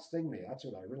they don't sting me. That's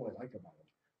what I really like about it.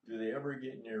 Do they ever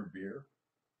get near beer?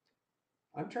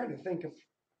 I'm trying to think of.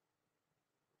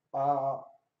 Uh,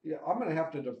 yeah, I'm going to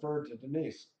have to defer to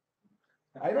Denise.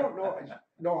 I don't know.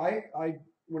 No, I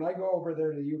when I go over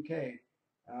there to the UK,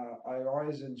 I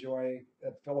always enjoy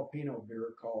that Filipino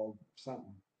beer called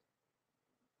something.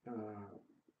 Uh,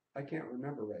 I can't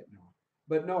remember right now.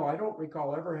 But no, I don't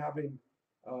recall ever having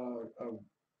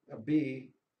a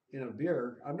bee in a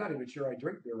beer. I'm not even sure I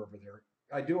drink beer over there.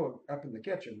 I do up in the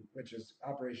kitchen, which is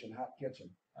Operation Hot Kitchen.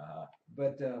 Uh,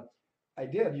 But I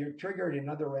did. You triggered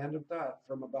another random thought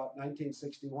from about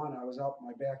 1961. I was out in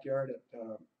my backyard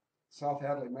at South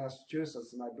Hadley,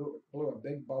 Massachusetts, and I blew a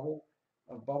big bubble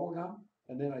of bubble gum,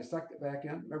 and then I sucked it back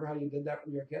in. Remember how you did that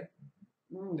when you were a kid?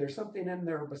 There's something in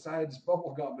there besides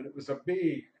bubble gum, and it was a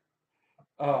bee.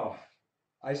 Oh,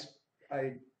 I,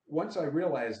 I once I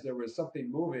realized there was something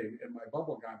moving in my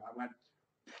bubble gum, I went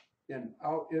and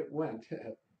out it went.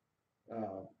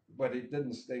 Uh, but it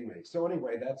didn't sting me. So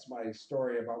anyway, that's my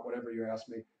story about whatever you asked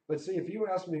me. But see, if you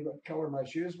asked me what color my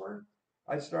shoes were,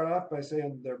 I'd start off by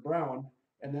saying they're brown,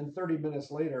 and then 30 minutes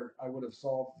later, I would have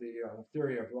solved the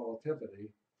theory of relativity,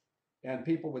 and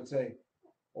people would say,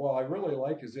 "Well, I really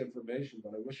like his information,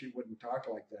 but I wish he wouldn't talk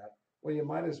like that." Well, you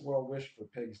might as well wish for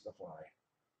pigs to fly.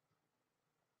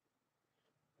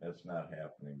 that's not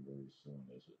happening very soon,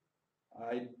 is it?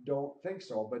 I don't think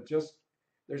so, but just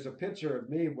there's a picture of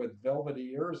me with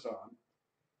velvety ears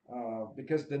on,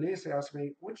 because Denise asked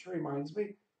me, which reminds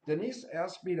me, Denise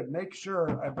asked me to make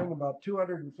sure I bring about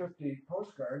 250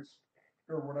 postcards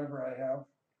or whatever I have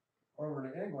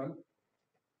over to England.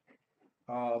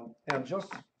 And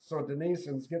just so Denise,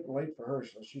 and it's getting late for her,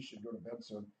 so she should go to bed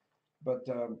soon. But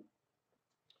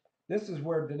this is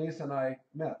where Denise and I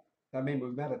met. I mean,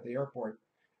 we met at the airport.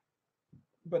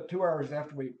 But 2 hours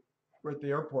after we were at the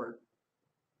airport,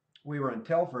 we were in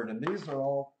Telford, and these are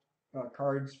all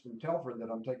cards from Telford that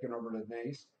I'm taking over to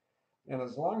Denise. And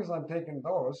as long as I'm taking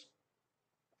those,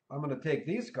 I'm going to take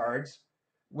these cards,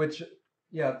 which,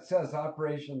 yeah, it says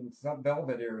Operation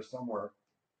Belvedere somewhere.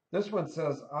 This one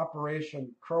says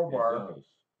Operation Crowbar. It does.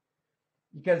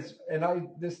 Because, and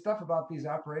this stuff about these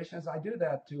operations, I do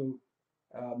that to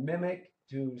mimic,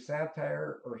 to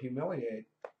satire, or humiliate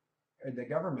the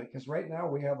government. Because right now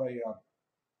we have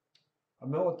a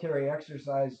military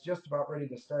exercise just about ready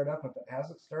to start up, if it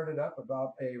hasn't started up,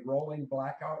 about a rolling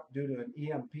blackout due to an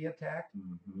EMP attack.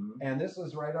 Mm-hmm. And this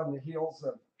is right on the heels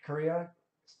of Korea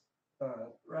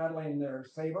rattling their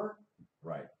saber.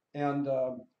 Right. And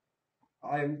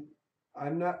I'm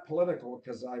I'm not political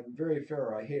because I'm very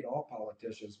fair. I hate all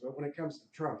politicians, but when it comes to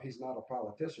Trump, he's not a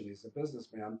politician. He's a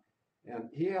businessman, and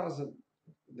he hasn't.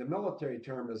 The military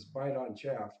term is bite on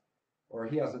chaff, or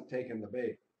he hasn't taken the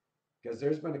bait. Because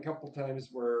there's been a couple times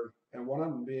where, and one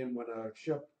of them being when a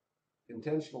ship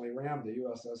intentionally rammed the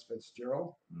USS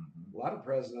Fitzgerald. Mm-hmm. A lot of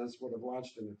presidents would have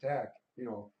launched an attack,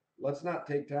 let's not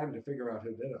take time to figure out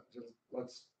who did it.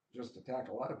 Let's just attack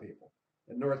a lot of people.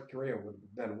 And North Korea would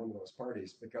have been one of those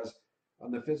parties because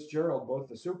on the Fitzgerald, both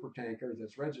the super tanker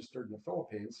that's registered in the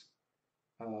Philippines,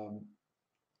 um,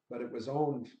 but it was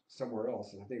owned somewhere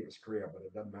else, and I think it was Korea, but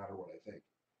it doesn't matter what I think.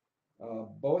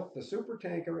 Both the super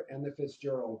tanker and the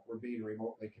Fitzgerald were being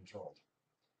remotely controlled.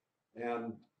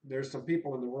 And there's some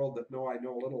people in the world that know I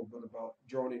know a little bit about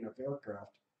droning of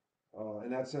aircraft,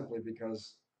 and that's simply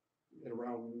because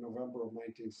around November of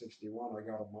 1961, I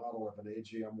got a model of an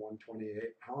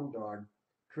AGM-128 Hound Dog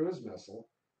cruise missile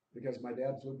because my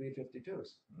dad flew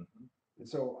B-52s. Mhm. And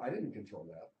so I didn't control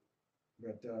that.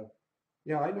 But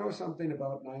yeah, I know something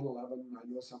about 9/11. I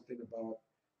know something about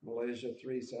Malaysia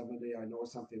 370. I know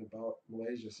something about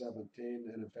Malaysia 17.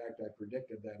 And in fact, I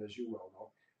predicted that, as you well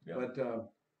know. Yeah.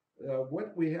 But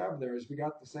what we have there is we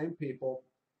got the same people,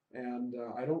 and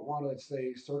I don't want to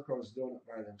say Serco's doing it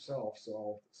by themselves. So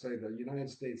I'll say the United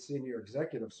States Senior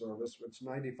Executive Service, which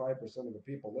 95% of the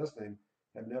people listening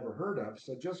have never heard of.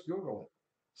 So just Google it.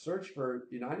 Search for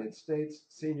United States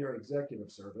Senior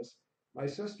Executive Service. My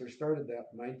sister started that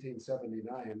in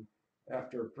 1979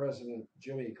 after President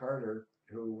Jimmy Carter,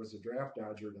 who was a draft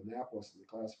dodger at Annapolis in the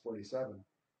class of 47.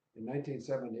 In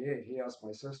 1978, he asked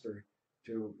my sister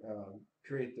to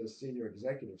create this senior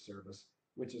executive service,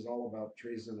 which is all about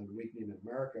treason and weakening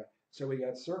America. So we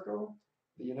got Serco,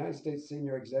 the United States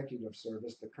Senior Executive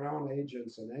Service, the Crown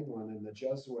agents in England, and the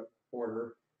Jesuit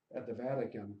order at the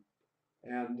Vatican.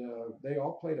 And they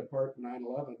all played a part in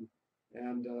 9/11,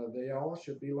 and they all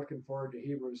should be looking forward to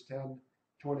Hebrews 10,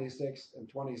 26, and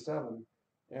 27.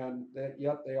 And that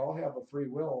yet they all have a free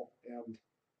will. And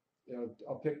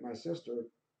I'll pick my sister.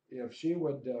 If she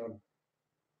would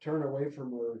turn away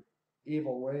from her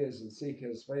evil ways and seek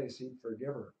his face, he'd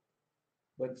forgive her.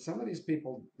 But some of these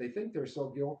people, they think they're so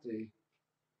guilty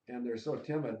and they're so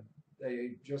timid,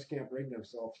 they just can't bring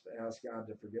themselves to ask God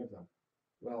to forgive them.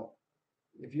 Well,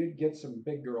 if you'd get some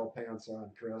big girl pants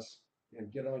on, Chris,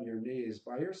 and get on your knees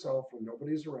by yourself when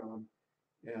nobody's around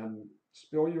and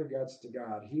spill your guts to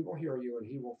God, he will hear you and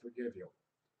he will forgive you.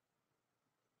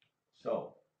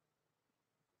 So,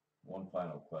 one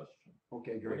final question.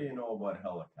 Okay, What do great. you know about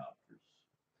helicopters?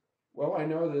 Well, I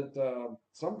know that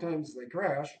sometimes they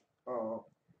crash.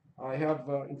 I have,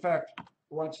 in fact,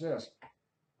 watch this.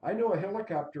 I know a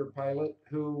helicopter pilot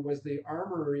who was the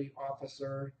armory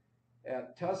officer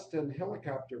at Tustin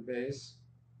Helicopter Base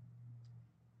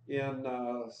in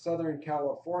Southern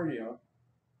California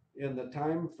in the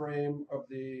time frame of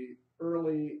the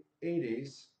early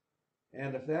 80s.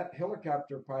 And if that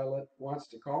helicopter pilot wants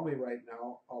to call me right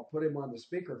now, I'll put him on the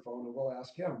speakerphone and we'll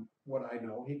ask him what I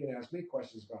know. He can ask me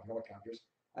questions about helicopters.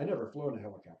 I never flew in a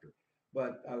helicopter,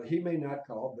 but he may not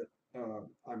call, but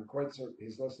I'm quite certain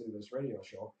he's listening to this radio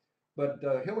show. But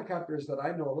helicopters that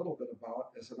I know a little bit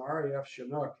about is an RAF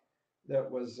Chinook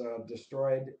that was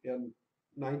destroyed in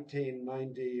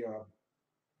 1990,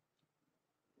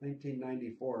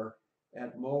 1994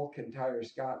 at Mull, Kintyre,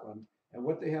 Scotland. And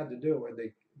what they had to do, and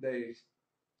they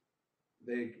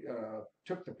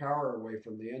took the power away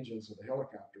from the engines of the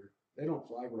helicopter. They don't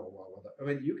fly real well with it. I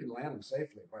mean, you can land them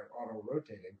safely by auto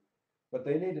rotating, but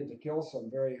they needed to kill some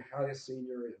very high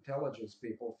senior intelligence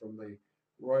people from the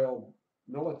Royal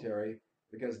Military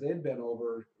because they'd been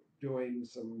over doing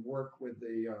some work with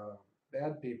the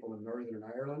bad people in Northern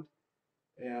Ireland,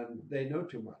 and they knew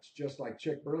too much, just like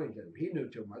Chick Burlington. He knew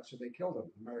too much, so they killed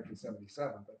him in American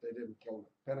 77, but they didn't kill him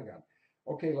at the Pentagon.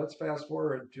 Okay, let's fast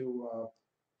forward to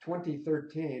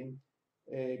 2013.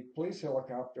 A police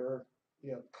helicopter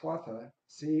at Clutha,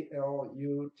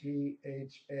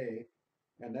 Clutha,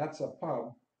 and that's a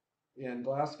pub in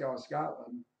Glasgow,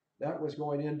 Scotland, that was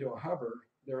going into a hover.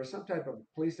 There was some type of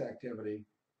police activity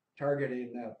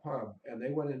targeting that pub, and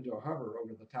they went into a hover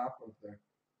over the top of the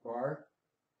bar,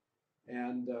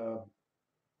 and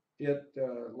it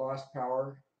lost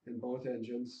power in both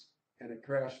engines, and it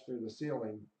crashed through the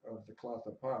ceiling of the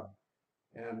Clutha pub.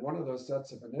 And one of those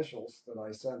sets of initials that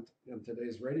I sent in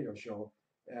today's radio show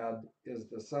ad is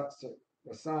the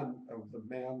son of the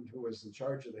man who was in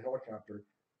charge of the helicopter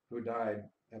who died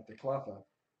at the Clutha.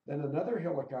 Then another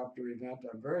helicopter event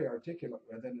I'm very articulate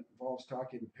with, and it involves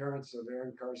talking to parents of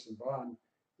Aaron Carson Vaughn,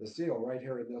 the SEAL, right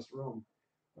here in this room.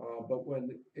 But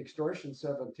when Extortion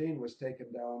 17 was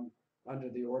taken down under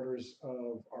the orders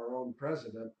of our own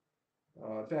president,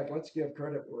 in fact, let's give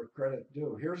credit where credit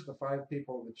due. Here's the 5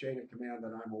 people in the chain of command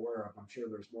that I'm aware of. I'm sure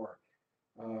there's more.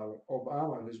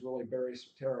 Obama, who's really Barry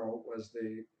Soetoro, was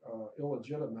the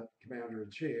illegitimate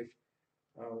commander-in-chief.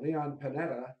 Leon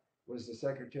Panetta was the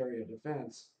Secretary of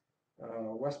Defense.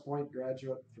 West Point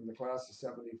graduate from the class of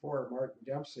 74. Martin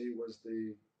Dempsey was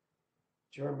the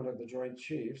chairman of the Joint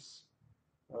Chiefs,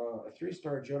 a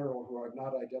three-star general who I've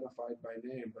not identified by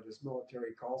name, but his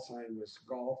military call sign was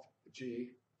Golf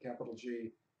G, capital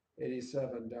G,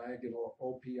 87 diagonal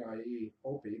OPIE,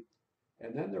 Opie.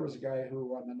 And then there was a guy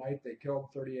who, on the night they killed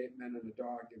 38 men and a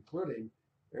dog, including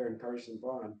Aaron Carson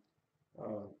Vaughn,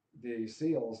 uh, the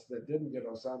SEALs that didn't get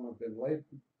Osama bin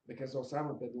Laden, because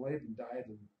Osama bin Laden died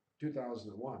in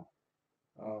 2001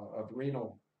 of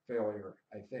renal failure,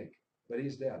 I think, but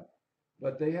he's dead.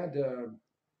 But they had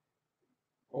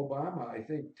Obama, I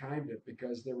think, timed it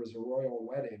because there was a royal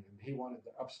wedding and he wanted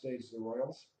to upstage the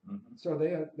royals. Mm-hmm. So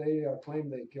they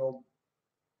claimed they killed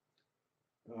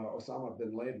Osama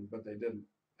bin Laden, but they didn't.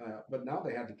 But now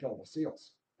they had to kill the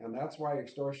SEALs, and that's why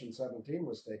Extortion 17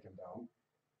 was taken down,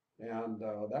 and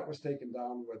that was taken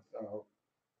down with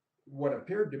what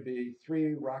appeared to be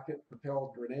three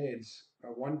rocket-propelled grenades,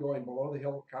 one going below the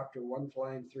helicopter, one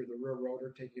flying through the rear rotor,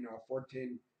 taking off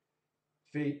 14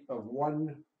 feet of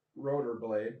one rotor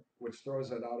blade, which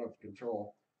throws it out of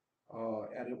control.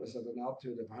 And it was at an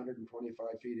altitude of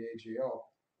 125 feet AGL.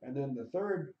 And then the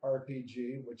third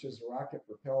RPG, which is a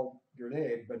rocket-propelled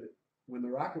grenade, but when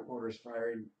the rocket motor is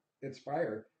firing, it's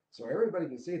fired. So everybody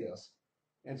can see this.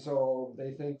 And so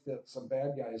they think that some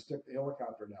bad guys took the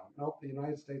helicopter down. Nope, the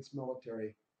United States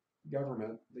military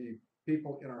government, the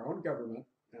people in our own government,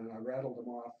 and I rattled them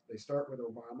off. They start with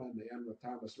Obama and they end with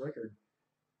Thomas Rickard.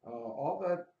 All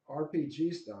that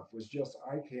RPG stuff was just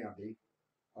eye candy,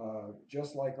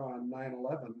 just like on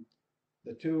 9/11,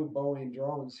 the two Boeing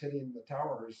drones hitting the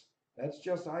towers. That's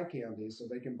just eye candy, so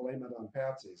they can blame it on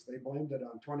patsies. They blamed it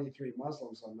on 23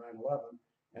 Muslims on 9/11,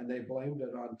 and they blamed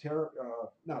it on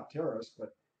not terrorists,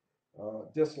 but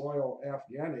disloyal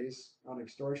Afghanis on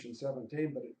Extortion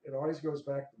 17. But it always goes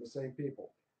back to the same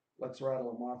people. Let's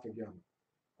rattle them off again.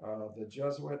 The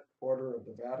Jesuit Order of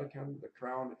the Vatican, the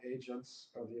Crown Agents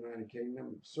of the United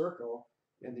Kingdom, Serco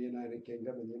in the United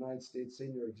Kingdom, and the United States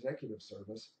Senior Executive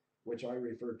Service, which I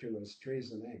refer to as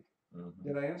Treason Inc. Mm-hmm.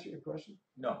 Did I answer your question?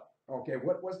 No. Okay,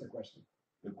 what was the question?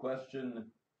 The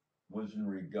question was in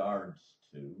regards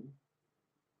to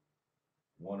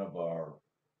one of our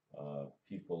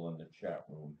people in the chat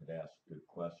room had asked a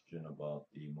question about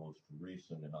the most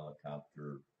recent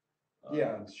helicopter.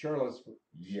 Yeah, Charlotte's.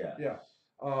 Yes. Yeah.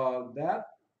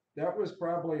 That was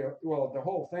probably well, the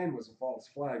whole thing was a false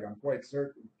flag, I'm quite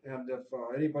certain. And if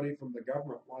anybody from the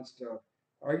government wants to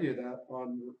argue that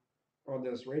on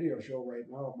this radio show right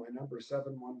now, my number is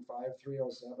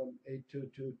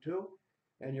 715-307-8222,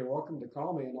 and you're welcome to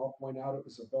call me, and I'll point out it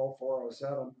was a Bell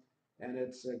 407, and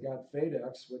it's got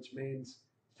FADEX, which means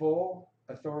full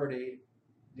authority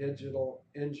digital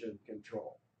engine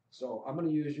control. So I'm going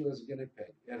to use you as a guinea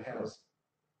pig. It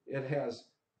has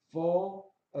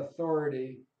full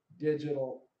authority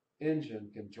digital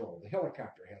engine control. The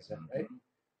helicopter has that, right? Mm-hmm.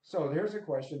 So there's a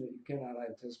question that you cannot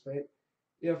anticipate.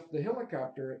 If the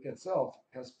helicopter itself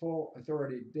has full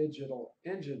authority digital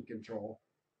engine control,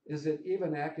 is it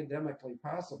even academically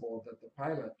possible that the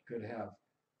pilot could have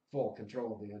full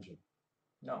control of the engine?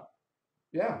 No.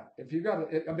 Yeah, if you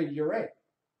got it, I mean, you're right.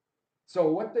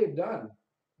 So what they've done,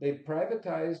 they've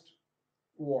privatized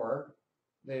war,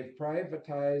 they've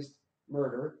privatized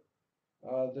murder.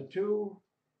 The two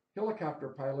helicopter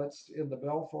pilots in the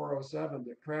Bell 407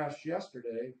 that crashed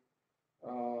yesterday,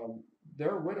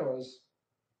 their widows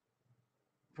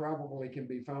probably can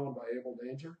be found by Abel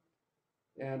Danger.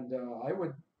 And I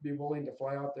would be willing to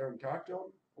fly out there and talk to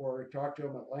them, or talk to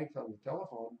them at length on the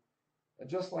telephone. And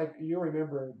just like you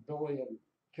remember Billy and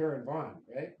Karen Vaughn,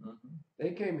 right? Mm-hmm.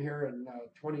 They came here in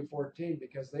 2014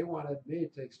 because they wanted me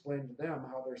to explain to them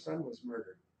how their son was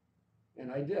murdered.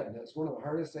 And I did. That's one of the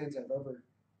hardest things I've ever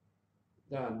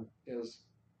done is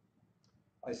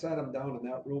I sat them down in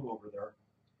that room over there.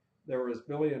 There was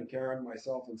Billy and Karen,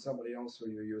 myself, and somebody else who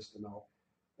you used to know.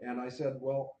 And I said,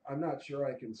 well, I'm not sure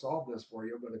I can solve this for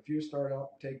you, but if you start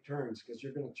out and take turns, because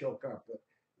you're going to choke up, but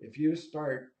if you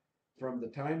start from the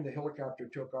time the helicopter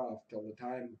took off till the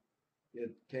time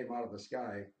it came out of the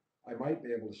sky, I might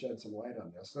be able to shed some light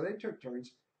on this. So they took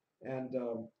turns, and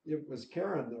it was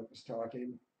Karen that was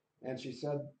talking, and she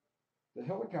said the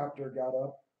helicopter got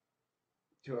up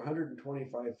to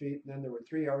 125 feet, and then there were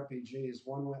three RPGs.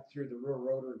 One went through the rear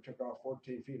rotor and took off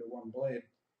 14 feet of one blade,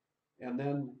 and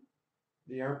then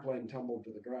the airplane tumbled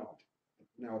to the ground.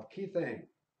 Now, the key thing,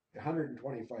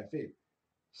 125 feet.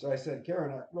 So I said,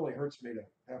 Karen, it really hurts me to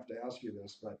have to ask you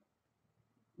this, but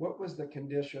what was the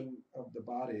condition of the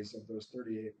bodies of those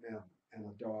 38 men and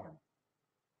a dog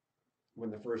when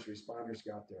the first responders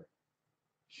got there?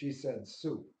 She said,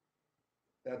 soup.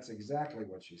 That's exactly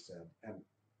what she said.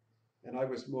 And I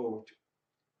was moved.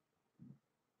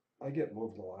 I get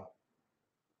moved a lot.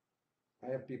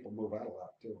 I have people move out a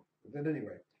lot too. But then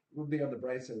anyway, we'll be on the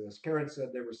bright side of this. Karen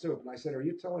said they were soup. And I said, are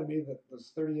you telling me that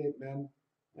those 38 men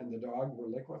and the dog were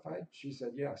liquefied? She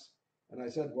said, yes. And I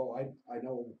said, well, I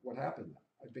know what happened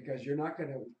because you're not going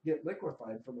to get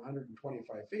liquefied from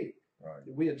 125 feet. Right.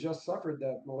 We had just suffered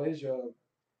that Malaysia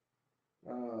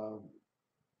uh,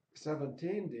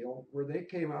 17 deal where they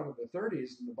came out of the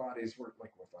 30s and the bodies weren't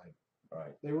liquefied.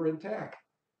 Right. They were intact.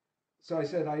 So I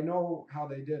said, I know how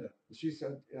they did it. She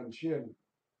said, and she and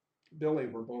Billy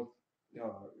were both,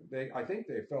 I think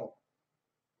they felt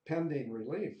pending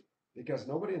relief because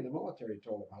nobody in the military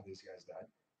told them how these guys died.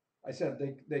 I said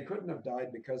they couldn't have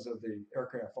died because of the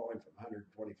aircraft falling from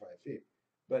 125 feet.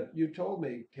 But you told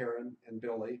me, Karen and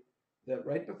Billy, that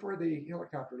right before the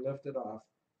helicopter lifted off,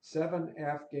 7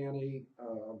 Afghani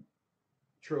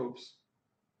troops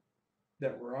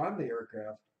that were on the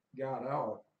aircraft got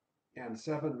out and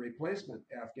 7 replacement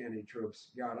Afghani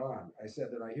troops got on. I said,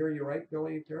 did I hear you right,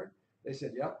 Billy and Karen? They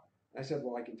said, yep. I said,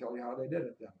 well, I can tell you how they did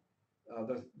it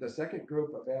then. The second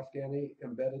group of Afghani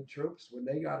embedded troops, when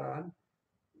they got on,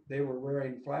 they were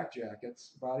wearing flak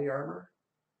jackets, body armor,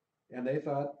 and they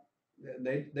thought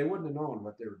they wouldn't have known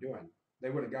what they were doing. They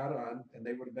would have got on and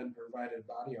they would have been provided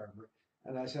body armor.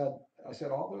 And I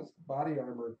said all those body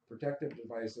armor protective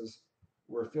devices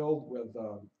were filled with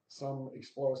some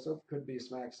explosive, could be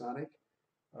smack-sonic,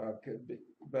 could be,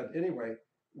 but anyway,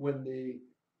 when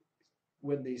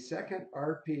the second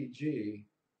RPG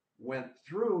went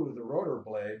through the rotor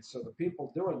blade, so the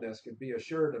people doing this could be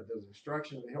assured of the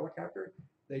destruction of the helicopter,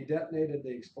 they detonated the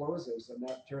explosives, and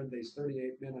that turned these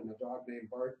 38 men and a dog named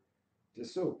Bart to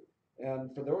soup.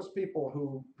 And for those people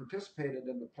who participated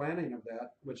in the planning of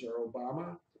that, which are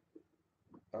Obama,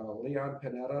 Leon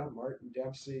Panetta, Martin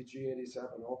Dempsey,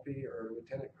 G87 Opie, or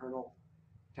Lieutenant Colonel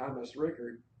Thomas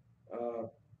Rickard,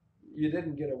 you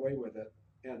didn't get away with it.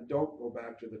 And don't go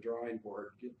back to the drawing board.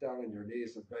 Get down on your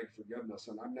knees and beg forgiveness.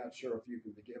 And I'm not sure if you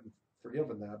can be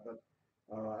forgiven that, but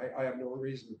I have no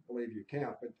reason to believe you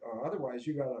can't. But otherwise,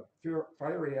 you got a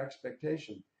fiery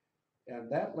expectation.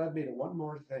 And that led me to one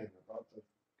more thing about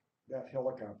that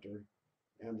helicopter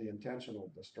and the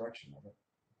intentional destruction of it.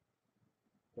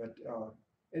 But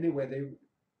anyway,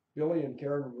 Billy and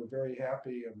Karen were very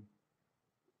happy,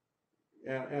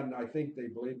 and I think they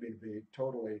believe me to be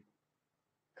totally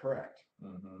correct.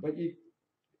 Mm-hmm. But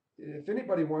if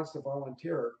anybody wants to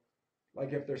volunteer,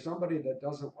 like if there's somebody that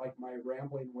doesn't like my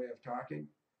rambling way of talking,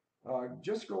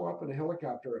 just go up in a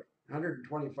helicopter at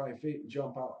 125 feet and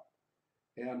jump out.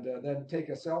 And then take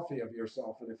a selfie of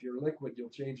yourself. And if you're liquid, you'll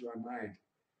change my mind.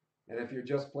 And if you're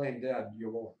just plain dead,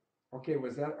 you won't. Okay,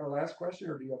 was that our last question,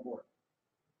 or do you have more?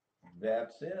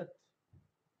 That's it.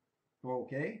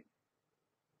 Okay.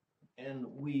 And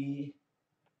we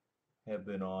have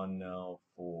been on now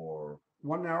for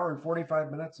 1 hour and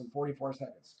 45 minutes and 44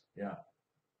 seconds. Yeah.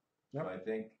 Yep. So I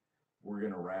think we're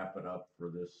going to wrap it up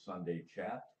for this Sunday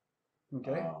chat.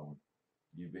 Okay.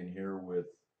 You've been here with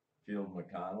Field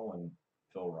McConnell and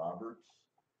Phil Roberts,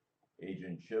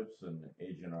 Agent Chips and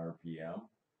Agent RPM,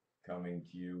 coming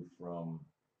to you from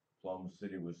Plum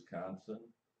City, Wisconsin,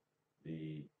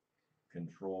 the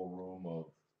control room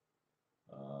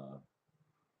of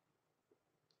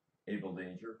Abel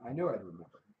Danger. I knew I'd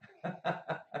remember.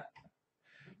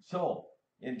 So,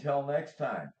 until next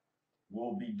time,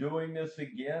 we'll be doing this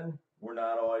again. We're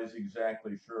not always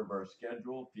exactly sure of our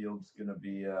schedule. Field's going to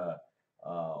be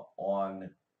on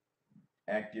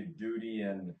active duty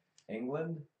in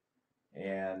England,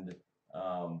 and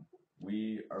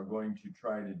we are going to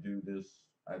try to do this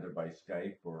either by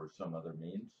Skype or some other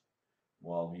means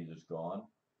while he is gone.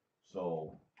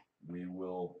 So we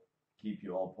will keep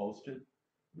you all posted.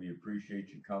 We appreciate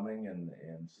you coming and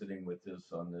sitting with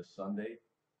us on this Sunday.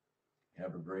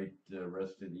 Have a great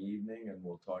rest of the evening, and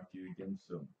we'll talk to you again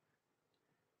soon.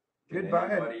 Goodbye.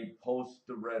 Did anybody post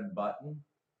the red button?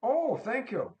 Oh,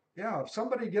 thank you. Yeah, if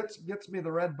somebody gets me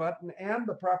the red button and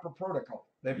the proper protocol,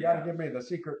 they've got to give me the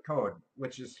secret code,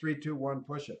 which is 321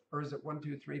 push it. Or is it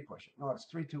 123 push it? No, it's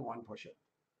 321 push it.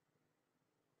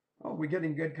 Oh, we're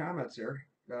getting good comments here.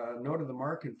 No to the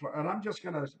mark. And I'm just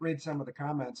going to read some of the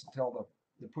comments until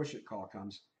the push it call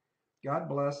comes. God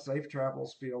bless. Safe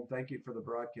travels, Field. Thank you for the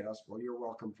broadcast. Well, you're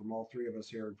welcome from all three of us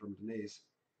here and from Denise.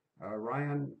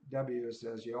 Ryan W.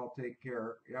 says, you all take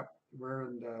care. Yep, we're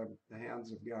in the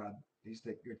hands of God. He's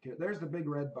taking good care. There's the big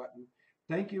red button.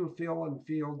 Thank you, Phil and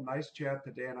Field. Nice chat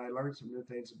today, and I learned some new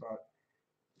things about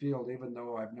Field, even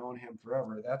though I've known him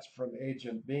forever. That's from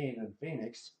Agent Bean in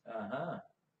Phoenix.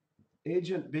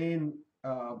 Agent Bean,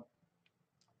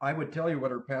 I would tell you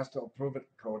what her pastel prove-it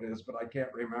code is, but I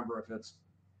can't remember if it's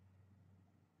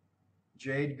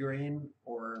Jade Green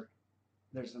or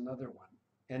there's another one.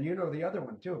 And you know the other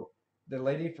one too. The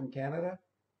lady from Canada.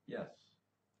 Yes.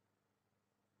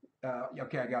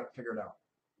 Okay, I got it figured out.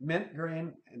 Mint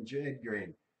green and jade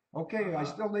green. Okay, I Uh-huh.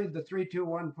 still need the 3, 2,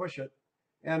 1 push it.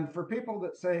 And for people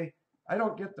that say I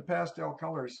don't get the pastel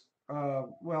colors,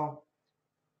 well,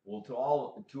 Well, to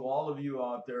all of you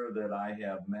out there that I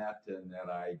have met and that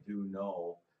I do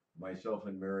know, myself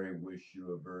and Mary wish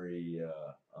you a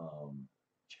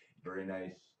very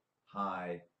nice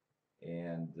hi.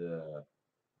 And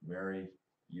Mary,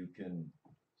 you can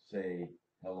say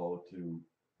hello to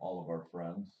all of our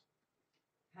friends.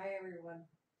 Hi, everyone.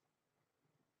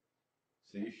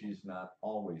 See, she's not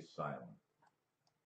always silent.